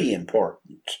very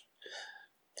important,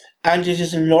 and it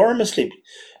is enormously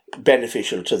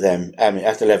beneficial to them.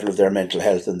 At the level of their mental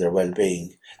health and their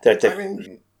well-being.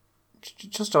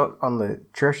 Just on the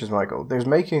churches, Michael, there's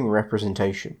making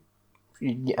representation.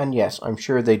 And yes, I'm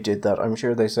sure they did that. I'm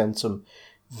sure they sent some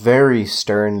very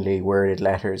sternly worded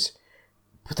letters.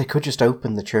 But they could just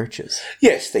open the churches.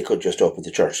 Yes, they could just open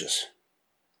the churches.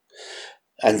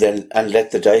 And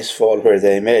let the dice fall where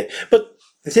they may. But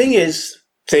the thing is,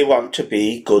 they want to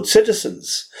be good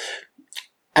citizens.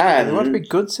 And they want to be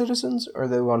good citizens, or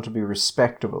they want to be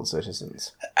respectable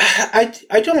citizens? I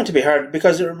don't want to be hard,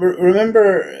 because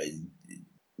remember,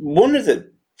 one of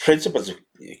the principles of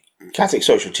Catholic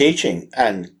social teaching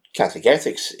and Catholic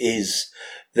ethics is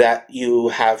that you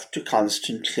have to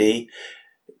constantly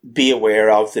be aware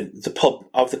of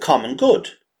the common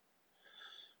good.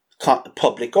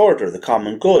 Public order, the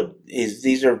common good,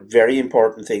 these are very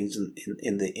important things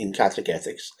in Catholic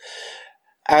ethics.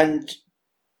 And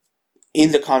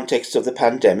in the context of the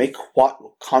pandemic, what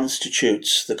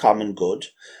constitutes the common good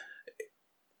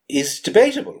is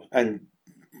debatable. And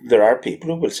there are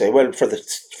people who will say, well, for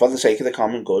the sake of the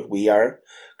common good, we are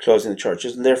closing the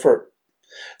churches, and therefore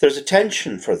there's a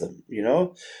tension for them,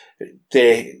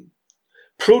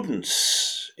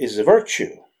 Prudence is a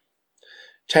virtue.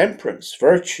 Temperance,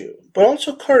 virtue. But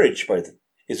also courage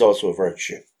is also a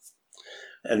virtue.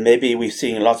 And maybe we've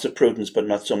seen lots of prudence, but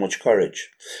not so much courage.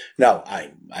 Now,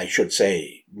 I should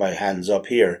say, my hands up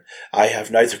here, I have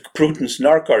neither prudence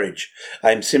nor courage.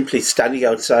 I'm simply standing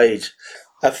outside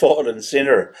a fallen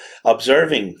sinner,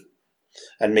 observing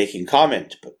and making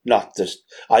comment, but not that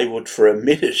I would for a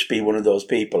minute be one of those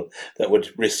people that would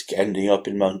risk ending up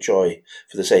in Mountjoy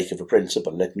for the sake of a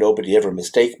principle. Let nobody ever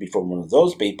mistake me for one of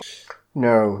those people.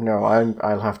 No,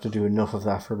 I'll have to do enough of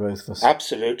that for both of us.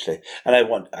 Absolutely. And I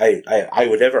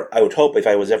would hope if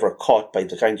I was ever caught by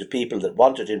the kinds of people that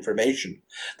wanted information,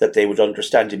 that they would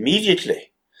understand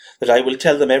immediately that I will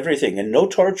tell them everything and no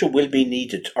torture will be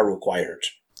needed or required.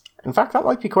 In fact, that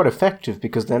might be quite effective,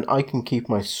 because then I can keep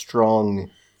my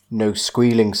strong, no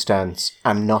squealing stance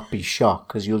and not be shocked,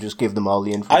 because you'll just give them all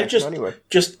the information anyway.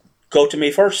 Just go to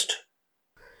me first.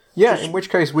 Yeah, in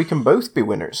which case we can both be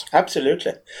winners.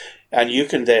 Absolutely. And you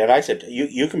can there. And I said,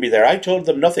 you can be there. I told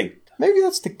them nothing. Maybe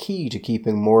that's the key to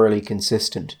keeping morally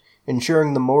consistent.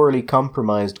 Ensuring the morally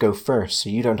compromised go first, so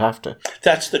you don't have to.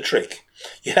 That's the trick.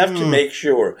 You have to make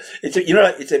sure. It's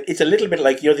a little bit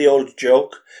like, the old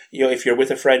joke. If you're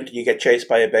with a friend and you get chased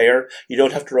by a bear, you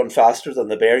don't have to run faster than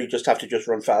the bear. You just have to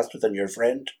run faster than your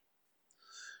friend.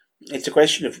 It's a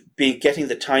question of getting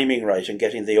the timing right and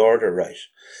getting the order right.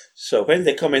 So when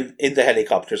they come in the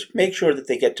helicopters, make sure that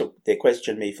they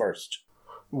question me first.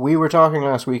 We were talking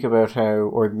last week about how,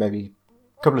 or maybe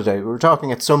a couple of days, we were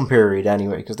talking at some period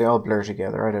anyway, because they all blur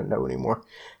together, I don't know anymore,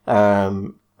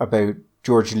 about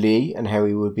George Lee and how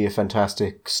he would be a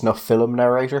fantastic snuff film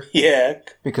narrator. Yeah.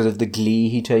 Because of the glee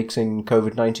he takes in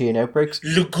COVID-19 outbreaks.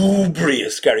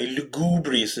 Lugubrious, Gary.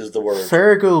 Lugubrious is the word.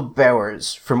 Fergal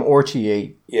Bowers from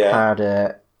RTE had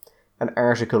an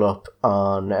article up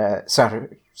on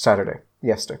Saturday,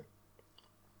 yesterday.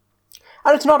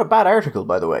 And it's not a bad article,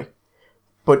 by the way.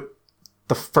 But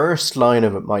the first line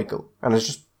of it, Michael, and it's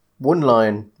just one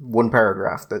line, one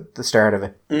paragraph, the start of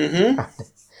it. Mm-hmm.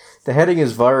 The heading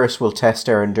is "Virus will test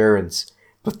our endurance."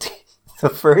 But the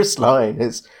first line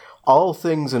is, "All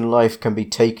things in life can be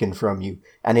taken from you,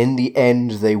 and in the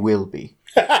end they will be."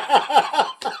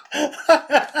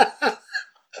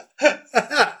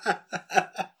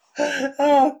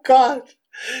 Oh, God.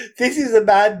 This is a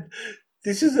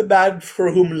man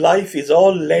for whom life is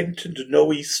all Lent and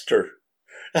no Easter.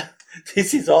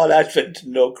 This is all Advent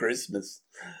and no Christmas.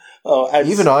 Oh,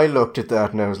 even I looked at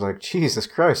that and I was like, Jesus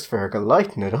Christ, Fergal,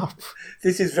 lighten it up.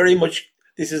 This is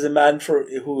a man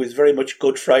who is very much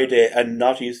Good Friday and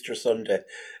not Easter Sunday.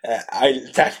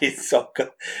 That is so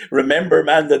good. Remember,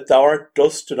 man, that thou art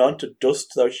dust, and unto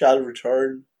dust thou shalt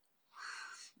return.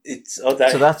 So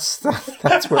that's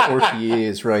where RTE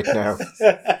is right now.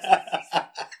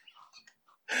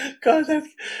 God,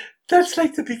 that's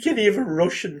like the beginning of a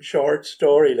Russian short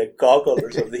story, like Gogol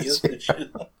or something, isn't it? You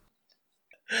know?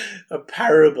 A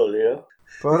parable, you know.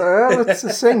 But it's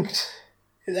succinct.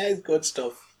 That is good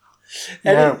stuff.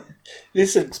 Yeah.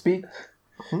 Listen. Speak.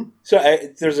 So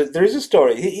there is a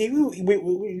story.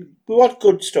 We want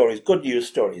good stories, good news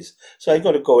stories. So I'm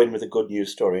going to go in with a good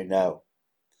news story now.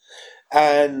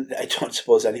 And I don't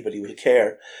suppose anybody will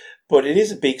care, but it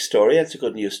is a big story. It's a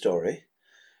good news story.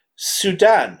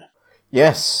 Sudan.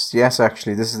 Yes,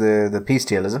 actually. This is the peace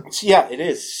deal, is it? Yeah, it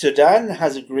is. Sudan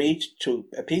has agreed to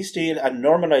a peace deal and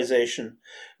normalization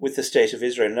with the state of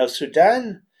Israel. Now,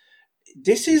 Sudan,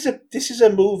 this is a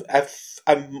move,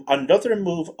 another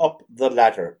move up the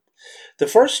ladder. The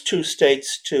first two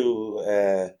states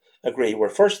to agree were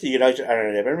first the United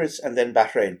Arab Emirates and then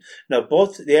Bahrain. Now,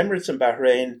 both the Emirates and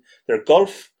Bahrain, they're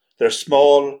Gulf, they're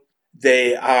small,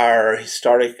 they are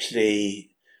historically,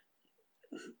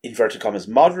 inverted commas,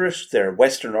 moderate, they're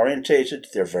Western orientated,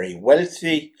 they're very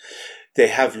wealthy, they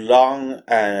have long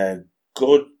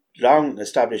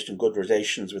established and good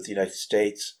relations with the United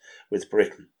States, with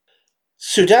Britain.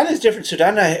 Sudan is different.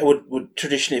 Sudan would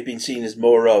traditionally have been seen as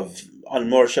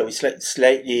shall we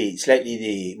slightly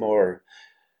the more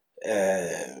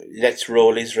let's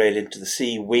roll Israel into the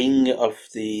sea wing of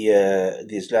the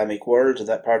Islamic world,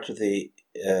 that part of the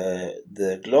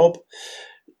globe.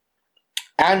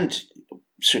 And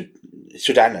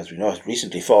Sudan, as we know, has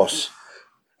recently fought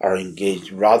or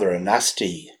engaged rather a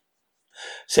nasty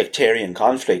sectarian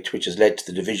conflict, which has led to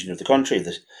the division of the country.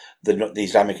 The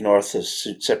Islamic North is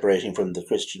separating from the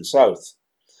Christian South.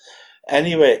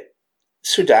 Anyway,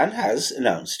 Sudan has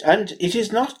announced, and it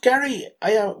is not, Gary,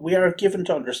 we are given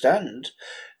to understand,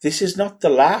 this is not the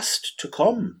last to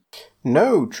come.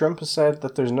 No, Trump has said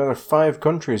that there's another 5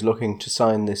 countries looking to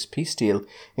sign this peace deal,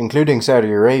 including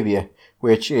Saudi Arabia,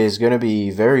 which is going to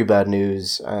be very bad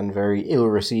news and very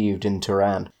ill-received in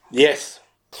Tehran. Yes.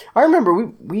 I remember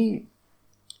we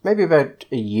maybe about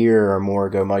a year or more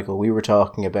ago, Michael, we were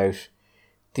talking about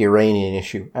the Iranian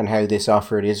issue and how this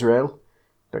offered Israel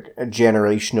like a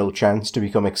generational chance to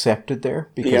become accepted there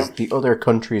because the other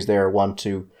countries there want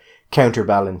to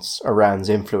counterbalance Iran's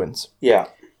influence. Yeah.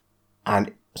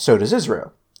 And so does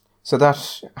Israel. So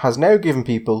that has now given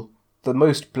people the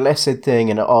most blessed thing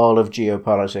in all of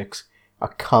geopolitics, a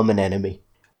common enemy.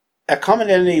 A common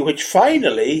enemy which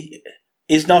finally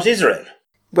is not Israel.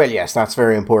 Well, yes, that's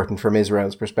very important from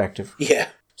Israel's perspective. Yeah.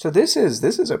 So this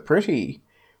is a pretty...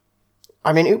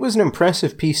 I mean, it was an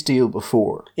impressive peace deal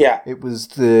before. Yeah. It was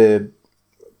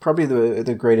probably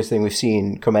the greatest thing we've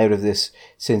seen come out of this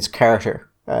since Carter,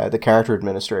 the Carter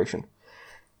administration.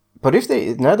 But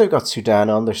now they've got Sudan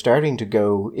on, they're starting to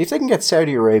go... If they can get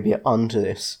Saudi Arabia onto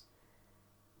this,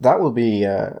 that will be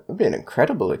an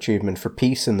incredible achievement for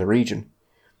peace in the region.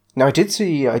 Now, I did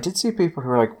see people who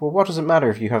were like, well, what does it matter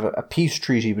if you have a peace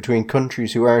treaty between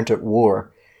countries who aren't at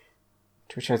war?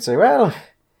 To which I'd say, well,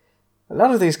 a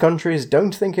lot of these countries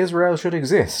don't think Israel should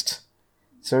exist.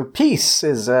 So peace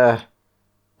is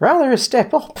rather a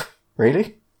step up,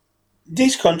 really.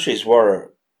 These countries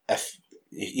were,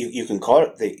 you can call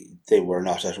it, they were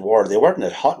not at war. They weren't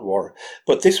at hot war,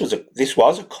 but this was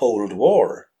a Cold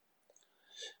War.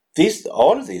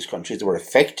 all of these countries were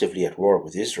effectively at war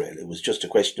with Israel. It was just a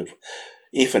question of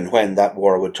if and when that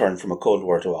war would turn from a Cold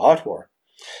War to a hot war.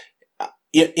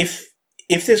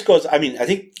 If this goes, I mean, I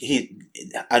think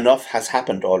enough has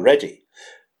happened already.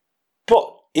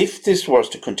 But if this was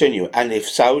to continue, and if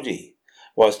Saudi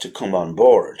was to come on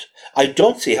board, I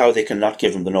don't see how they can not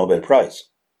give him the Nobel Prize.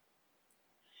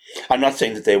 I'm not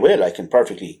saying that they will. I can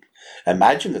perfectly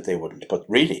imagine that they wouldn't. But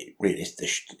really,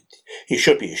 he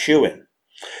should be a shoo-in.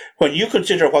 When you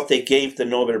consider what they gave the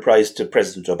Nobel Prize to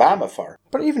President Obama for.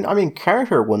 But even, I mean,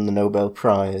 Carter won the Nobel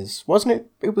Prize, wasn't it?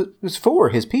 It was for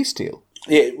his peace deal.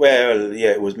 Yeah, well,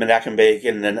 yeah, it was Menachem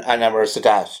Begin and Anwar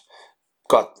Sadat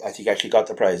actually got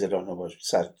the prize. I don't know what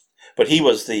Sadat, but he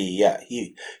was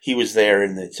he was there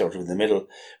in the sort of in the middle,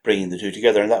 bringing the two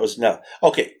together, and that was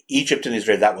Egypt and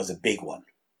Israel. That was a big one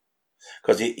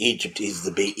because Egypt is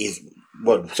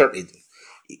certainly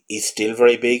is still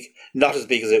very big, not as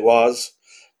big as it was.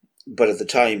 But at the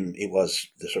time, it was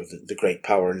the great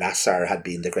power. Nasser had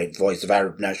been the great voice of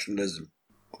Arab nationalism.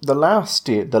 The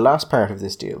last part of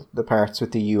this deal, the parts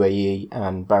with the UAE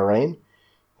and Bahrain,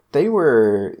 they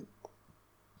were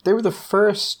the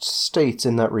first states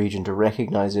in that region to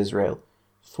recognize Israel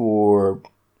for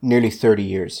nearly 30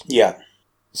 years. Yeah.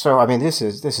 So I mean, this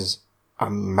is a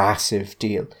massive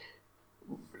deal.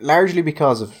 Largely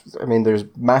because of, I mean, there's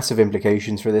massive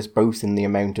implications for this, both in the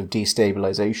amount of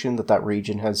destabilization that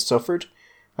region has suffered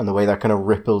and the way that kind of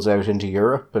ripples out into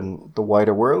Europe and the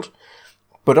wider world,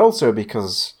 but also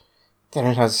because then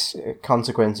it has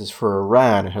consequences for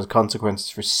Iran, it has consequences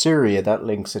for Syria, that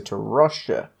links it to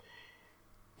Russia.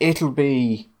 It'll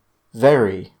be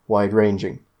very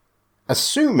wide-ranging,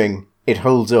 assuming it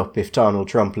holds up if Donald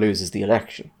Trump loses the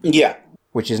election. Yeah.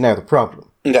 Which is now the problem.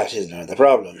 That is now the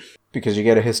problem. Because you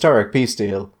get a historic peace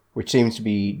deal, which seems to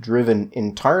be driven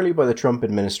entirely by the Trump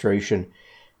administration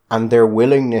and their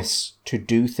willingness to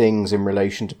do things in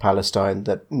relation to Palestine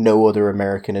that no other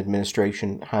American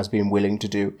administration has been willing to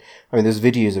do. I mean, there's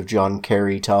videos of John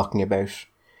Kerry talking about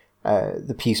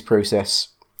the peace process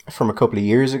from a couple of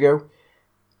years ago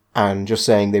and just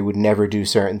saying they would never do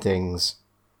certain things.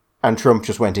 And Trump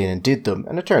just went in and did them,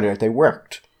 and it turned out they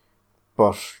worked.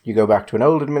 But you go back to an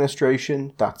old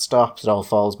administration, that stops, it all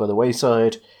falls by the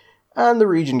wayside, and the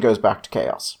region goes back to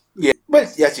chaos. Yeah,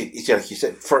 well, yes, like you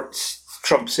said,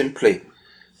 Trump simply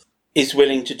is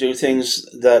willing to do things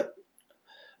that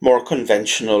more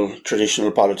conventional,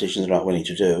 traditional politicians are not willing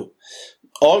to do.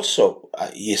 Also,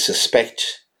 you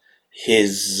suspect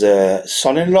his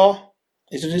son-in-law,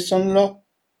 is it his son-in-law?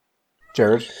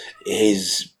 Jared?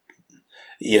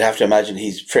 You'd have to imagine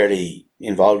he's fairly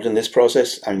involved in this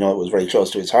process. I know it was very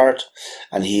close to his heart,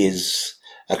 and he is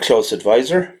a close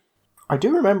advisor. I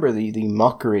do remember the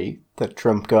mockery that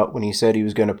Trump got when he said he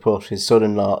was going to put his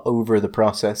son-in-law over the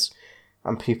process,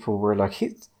 and people were like,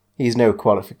 he's no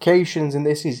qualifications in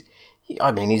this. He's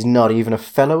not even a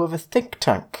fellow of a think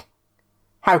tank.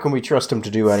 How can we trust him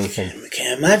to do anything? I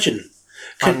can't imagine.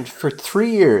 And for 3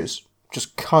 years,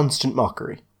 just constant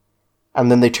mockery. And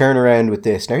then they turn around with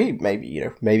this. Now,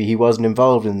 maybe he wasn't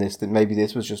involved in this, that maybe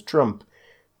this was just Trump.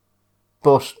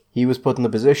 But he was put in the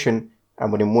position, and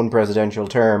within one presidential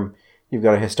term, you've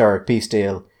got a historic peace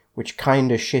deal, which kind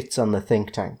of shits on the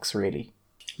think tanks, really.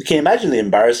 You can imagine the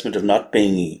embarrassment of not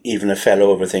being even a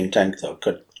fellow of a think tank, though.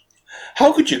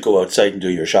 How could you go outside and do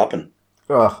your shopping?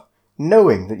 Ugh,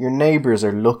 knowing that your neighbours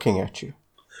are looking at you.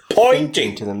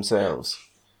 Pointing to themselves.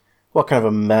 What kind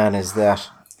of a man is that?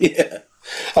 Yeah.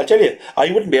 I'll tell you,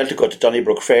 I wouldn't be able to go to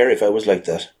Donnybrook Fair if I was like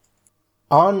that.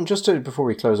 Before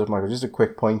we close up, Michael, just a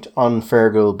quick point on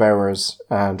Fergal, Bowers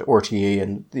and RTE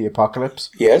and the apocalypse.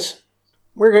 Yes.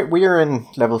 We are in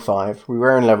level 5. We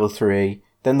were in level 3.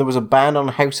 Then there was a ban on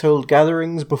household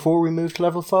gatherings before we moved to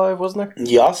level 5, wasn't there?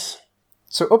 Yes.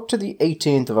 So up to the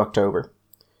 18th of October,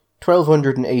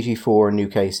 1,284 new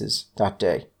cases that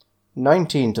day.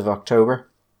 19th of October,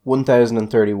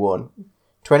 1,031.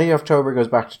 20th of October goes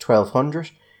back to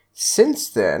 1,200. Since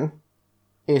then,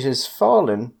 it has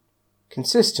fallen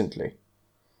consistently.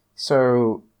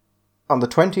 So, on the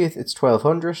 20th, it's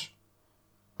 1,200.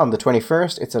 On the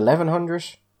 21st, it's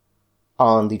 1,100.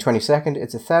 On the 22nd,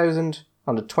 it's 1,000.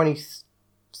 On the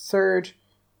 23rd,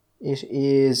 it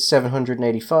is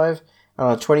 785. And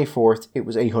on the 24th, it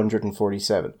was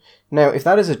 847. Now, if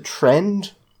that is a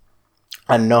trend,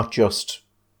 and not just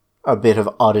a bit of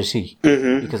oddity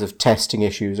because of testing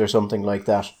issues or something like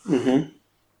that. Mm-hmm.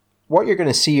 What you're going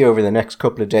to see over the next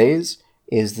couple of days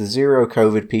is the zero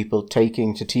COVID people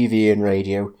taking to TV and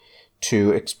radio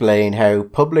to explain how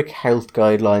public health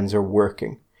guidelines are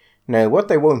working. Now, what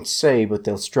they won't say, but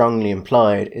they'll strongly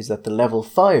imply it, is that the level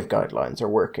 5 guidelines are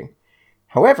working.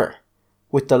 However,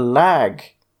 With the lag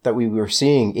that we were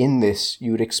seeing in this,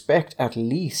 you would expect at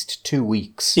least 2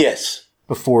 weeks Yes.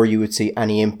 before you would see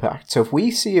any impact. So if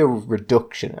we see a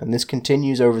reduction and this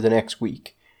continues over the next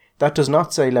week, that does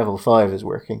not say level 5 is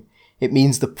working. It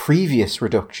means the previous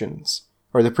reductions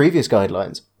or the previous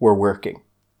guidelines were working.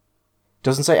 It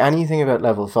doesn't say anything about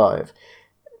level 5.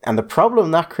 And the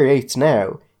problem that creates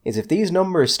now is if these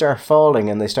numbers start falling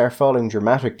and they start falling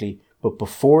dramatically, but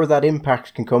before that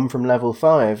impact can come from level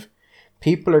 5,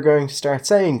 people are going to start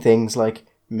saying things like,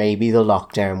 maybe the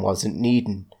lockdown wasn't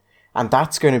needed. And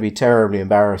that's going to be terribly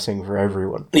embarrassing for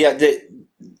everyone. Yeah,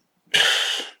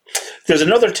 there's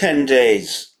another 10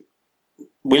 days.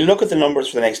 We'll look at the numbers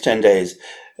for the next 10 days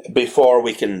before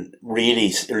we can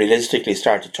really realistically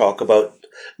start to talk about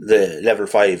the level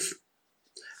 5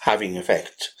 having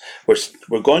effect.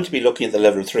 We're going to be looking at the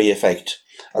level 3 effect,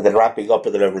 or the wrapping up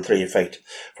of the level 3 effect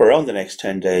for around the next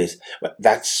 10 days.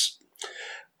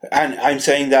 And I'm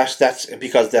saying that's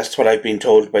because that's what I've been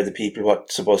told by the people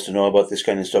what's supposed to know about this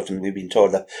kind of stuff, and we've been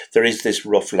told that there is this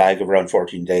rough lag of around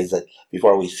 14 days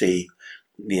before we see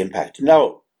the impact.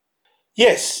 Now,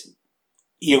 yes,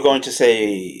 you're going to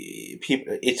say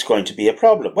it's going to be a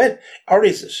problem. Well, or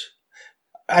is it?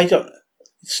 I don't.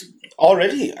 It's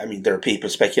already, I mean, there are people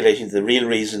speculating the real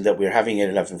reason that we're having it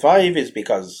at level 5 is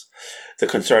because the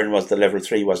concern was the level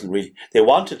 3 wasn't really. They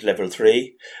wanted level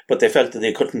 3, but they felt that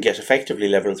they couldn't get effectively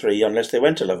level 3 unless they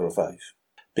went to level 5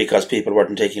 because people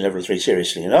weren't taking level 3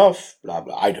 seriously enough. Blah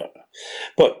blah. I don't know,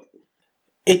 but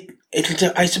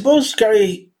it'll. I suppose,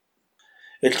 Gary,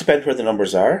 it'll depend where the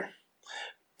numbers are.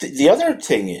 The other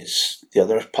thing is, the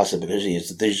other possibility is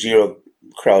that the zero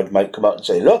crowd might come out and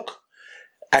say, look,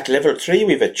 at level 3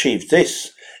 we've achieved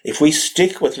this. If we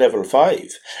stick with level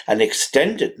 5 and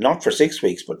extend it, not for 6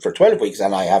 weeks, but for 12 weeks,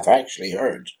 and I have actually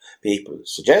heard people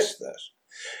suggest that,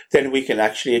 then we can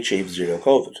actually achieve zero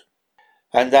COVID.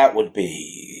 And that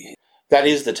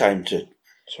is the time to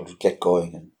sort of get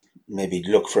going and maybe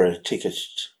look for a ticket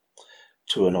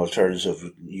to an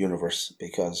alternative universe,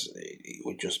 because it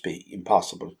would just be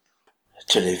impossible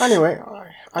to live. Anyway,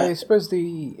 I suppose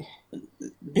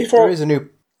there is a new.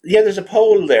 Yeah, there's a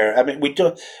poll there. I mean,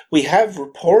 we have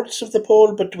reports of the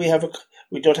poll, but we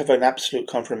don't have an absolute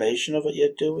confirmation of it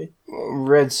yet, do we?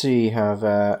 Red Sea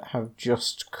have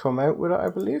just come out with it, I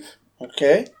believe.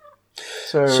 Okay.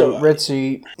 So Red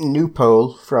Sea, new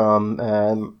poll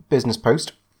from Business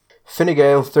Post. Fine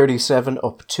Gael 37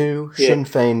 up 2, Yeah. Sinn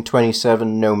Féin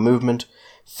 27 no movement,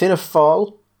 Fianna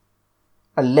Fáil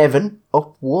 11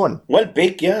 up 1. Well,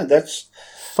 big, yeah, that's...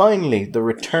 Finally, the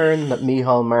return that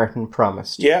Micheál Martin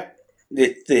promised. Yeah,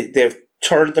 they've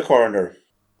turned the corner.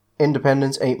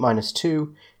 Independents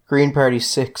 8-2, Green Party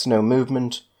 6 no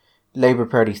movement, Labour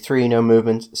Party 3 no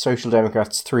movement, Social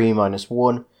Democrats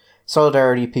 3-1,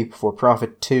 Solidarity People for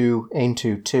Profit 2,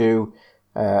 Aontú 2,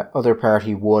 Other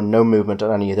Party 1, no movement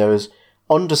on any of those.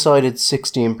 Undecided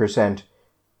 16%.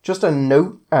 Just a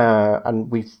note,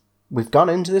 and we've gone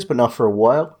into this, but not for a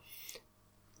while.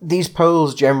 These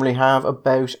polls generally have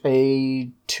about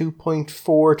a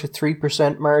 2.4 to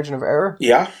 3% margin of error.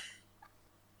 Yeah.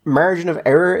 Margin of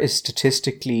error is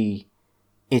statistically,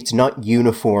 it's not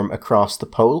uniform across the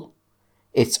poll.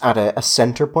 It's at a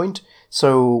center point.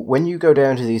 So when you go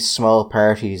down to these small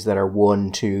parties that are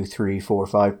 1, 2, 3, 4,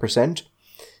 5%,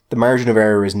 the margin of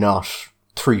error is not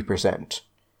 3%.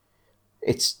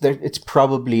 It's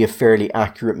probably a fairly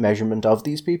accurate measurement of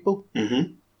these people.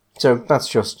 Mm-hmm. So that's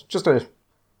just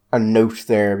a note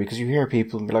there, because you hear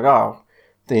people be like, oh,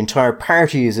 the entire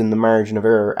party is in the margin of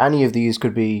error. Any of these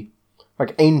could be,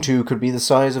 like Aontú could be the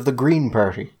size of the Green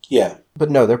Party. Yeah.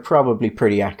 But no, they're probably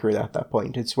pretty accurate at that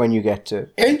point. It's when you get to...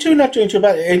 Aontú not doing too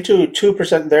bad. Aontú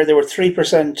 2% there. They were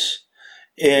 3%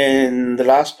 in the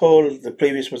last poll. The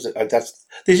previous was...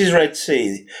 This is Red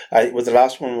Sea. The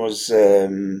last one was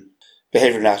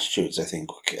Behavioural Attitudes, I think.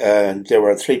 And they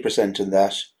were 3% in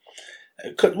that.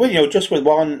 Well, just with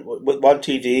one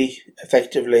TD,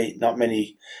 effectively,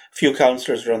 few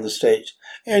councillors around the state,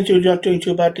 and you're not doing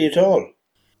too badly at all.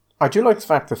 I do like the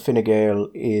fact that Fine Gael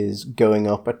is going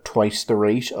up at twice the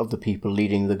rate of the people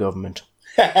leading the government,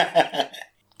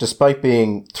 despite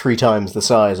being 3 times the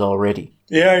size already.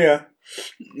 Yeah.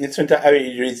 It's fantastic. I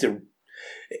mean,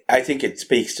 I think it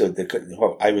speaks to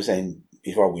what I was saying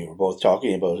before we were both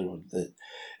talking about it.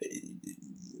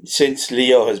 Since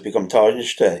Leo has become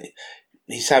Taoiseach,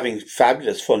 he's having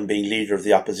fabulous fun being leader of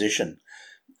the opposition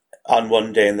on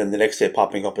one day and then the next day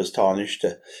popping up as Taoiseach.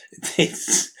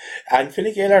 And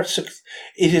Fine Gael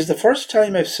it is the first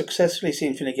time I've successfully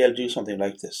seen Fine Gael do something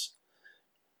like this,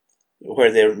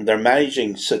 where they're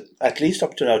managing, at least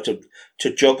up to now,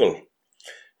 to juggle,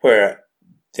 where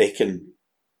they can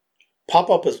pop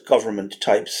up as government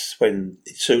types when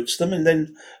it suits them, and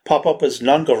then pop up as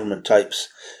non-government types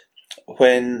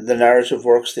when the narrative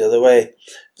works the other way.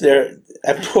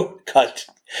 And God,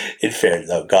 in fairness,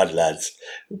 oh God, lads,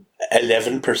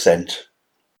 11%.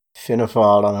 Fianna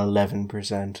Fáil on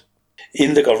 11%.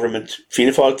 In the government,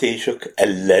 Fianna Fáil Taoiseach,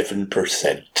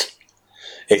 11%.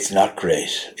 It's not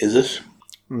great, is it?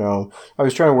 No. I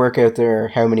was trying to work out there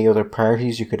how many other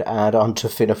parties you could add onto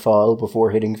Fianna Fáil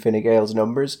before hitting Fine Gael's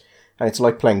numbers, and it's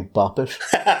like playing Bop It.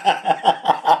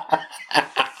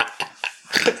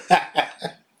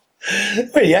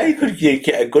 Well, yeah, you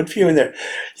get a good few in there.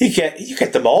 You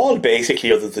get them all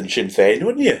basically, other than Sinn Féin,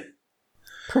 wouldn't you?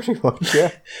 Pretty much,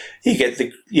 yeah. You get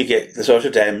the sort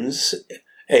of Dems,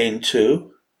 Aontú,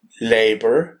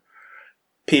 Labour,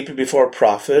 People Before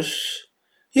Profit.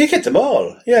 You get them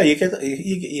all. Yeah, you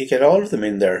get all of them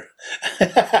in there.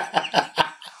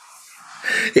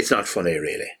 It's not funny,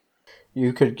 really.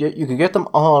 You could get them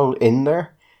all in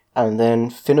there, and then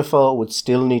Fianna Fáil would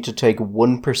still need to take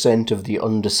 1% of the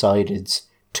undecideds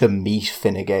to meet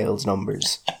Fine Gael's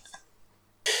numbers.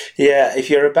 Yeah,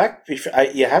 you have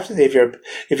to say if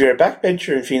you're a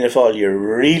backbencher in Fianna Fáil, you're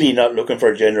really not looking for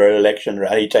a general election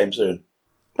anytime soon.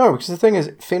 No, because the thing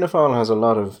is, Fianna Fáil has a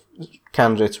lot of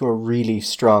candidates who are really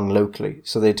strong locally,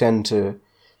 so they tend to,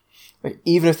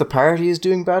 even if the party is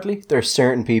doing badly, there are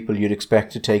certain people you'd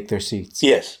expect to take their seats.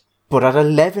 Yes. But at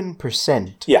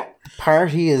 11%, yeah, the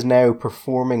party is now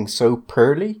performing so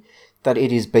poorly that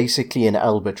it is basically an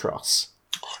albatross.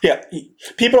 Yeah,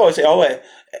 people always say,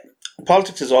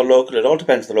 politics is all local, it all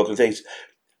depends on the local things.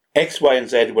 X, Y, and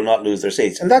Z will not lose their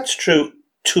seats. And that's true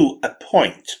to a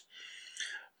point.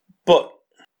 But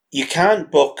you can't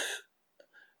book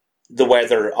the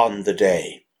weather on the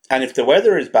day. And if the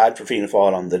weather is bad for Fianna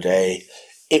Fáil on the day,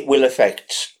 it will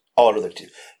affect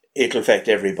it'll affect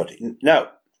everybody.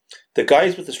 Now, the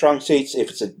guys with the strong seats, if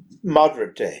it's a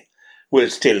moderate day, will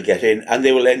still get in, and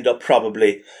they will end up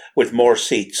probably with more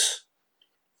seats,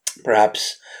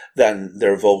 perhaps, than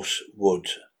their vote would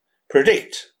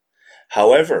predict.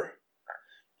 However,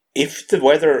 if the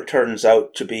weather turns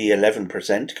out to be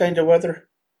 11% kind of weather,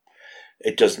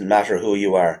 it doesn't matter who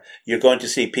you are. You're going to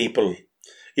see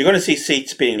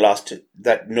seats being lost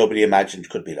that nobody imagined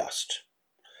could be lost.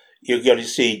 You're going to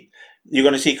see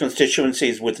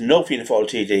constituencies with no Fianna Fáil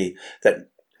TD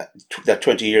that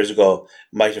 20 years ago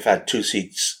might have had 2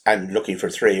 seats and looking for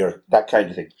 3 or that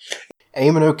kind of thing.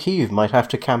 Eamon O'Keefe might have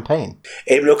to campaign.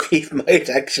 Eamon O'Keefe might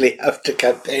actually have to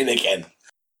campaign again.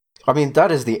 I mean,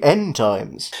 that is the end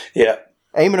times. Yeah.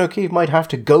 Eamon O'Keefe might have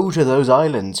to go to those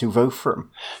islands who vote for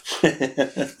him.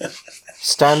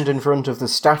 Stand in front of the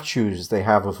statues they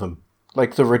have of him.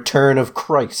 Like the return of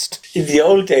Christ. In the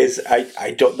old days,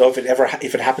 I don't know if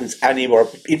it happens anymore.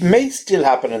 It may still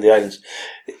happen on the islands.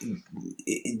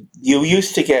 You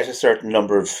used to get a certain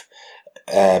number of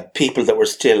people that were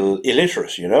still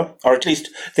illiterate, or at least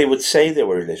they would say they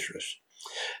were illiterate.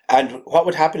 And what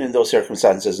would happen in those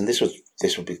circumstances, and this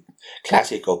would be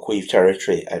classic O'Keefe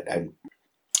territory, and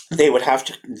they would have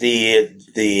to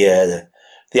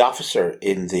the officer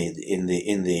in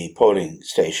the polling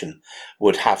station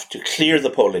would have to clear the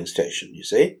polling station, you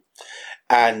see,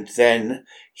 and then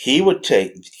he or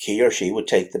she would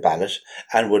take the ballot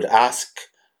and would ask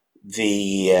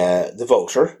the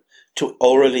voter to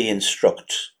orally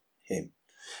instruct him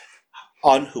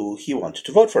on who he wanted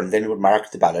to vote for, and then he would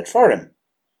mark the ballot for him.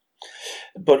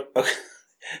 But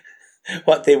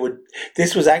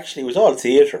this was all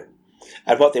theatre.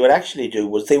 And what they would actually do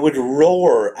was they would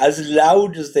roar as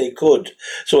loud as they could.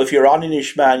 So if you're on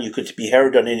Inishmaan, you could be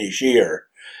heard on Inisheer.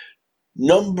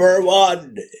 Number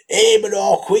 1, Eamon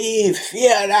O'Keefe,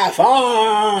 Fianna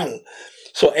Fáil.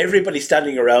 So everybody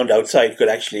standing around outside could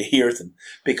actually hear them,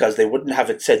 because they wouldn't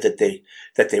have it said that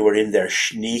they were in there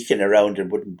sneaking around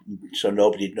and so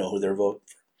nobody'd know who they're voting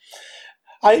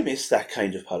for. I miss that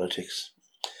kind of politics.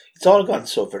 It's all gone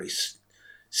so very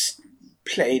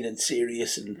plain and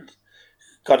serious, and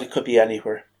God, it could be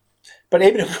anywhere. But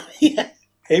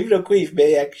Eamon O'Keefe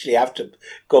may actually have to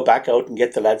go back out and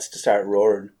get the lads to start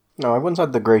roaring. No, I once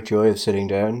had the great joy of sitting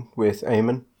down with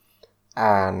Eamon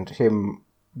and him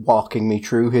walking me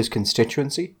through his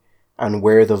constituency and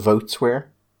where the votes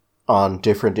were on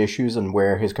different issues and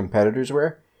where his competitors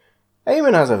were.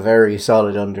 Eamon has a very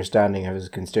solid understanding of his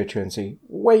constituency,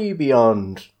 way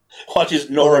beyond what is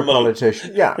normal,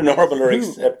 politicians. Yeah, normal or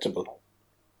acceptable.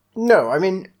 No, I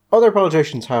mean, other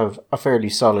politicians have a fairly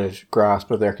solid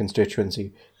grasp of their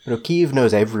constituency, but O'Keefe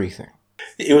knows everything.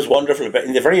 It was wonderful. But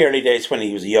in the very early days, when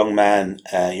he was a young man,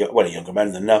 a younger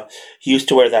man than now, he used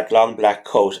to wear that long black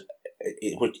coat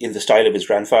in the style of his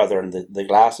grandfather, and the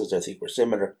glasses, I think, were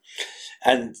similar.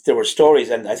 And there were stories,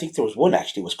 and I think there was one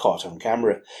actually was caught on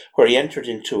camera, where he entered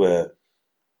into a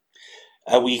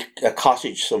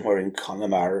cottage somewhere in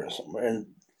Connemara or somewhere, and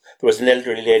there was an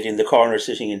elderly lady in the corner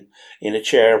sitting in a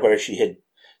chair where she had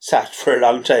sat for a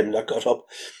long time and not got up.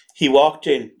 He walked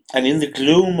in, and in the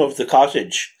gloom of the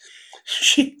cottage,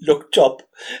 she looked up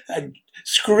and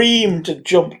screamed and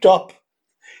jumped up.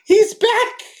 He's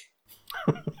back!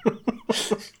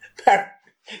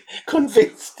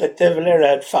 Convinced that De Valera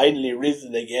had finally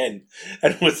risen again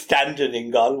and was standing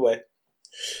in Galway.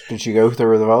 Did she go with the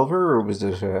revolver, or was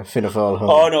it Fianna Fáil home?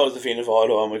 Oh no, it was the Fianna Fáil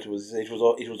home. It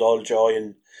was all joy,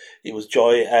 and it was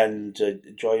joy and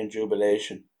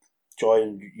jubilation, joy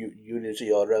and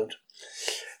unity all around.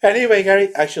 Anyway,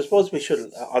 Gary, I suppose we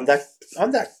should on that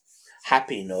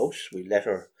happy note, we let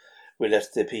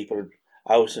the people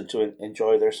out and to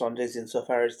enjoy their Sundays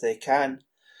insofar as they can.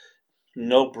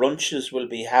 No brunches will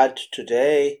be had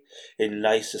today in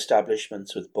nice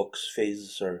establishments with books,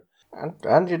 fees, or...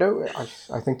 And you know,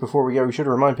 I think before we go, we should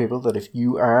remind people that if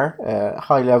you are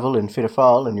high level in Fianna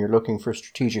Fáil and you're looking for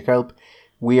strategic help,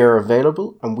 we are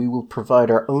available and we will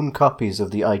provide our own copies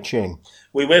of the I Ching.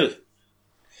 We will.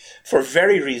 For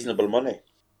very reasonable money.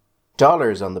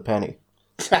 Dollars on the penny.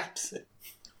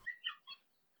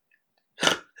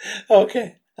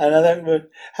 Okay.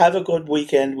 Have a good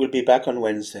weekend. We'll be back on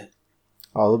Wednesday.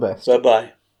 All the best.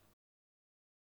 Bye-bye.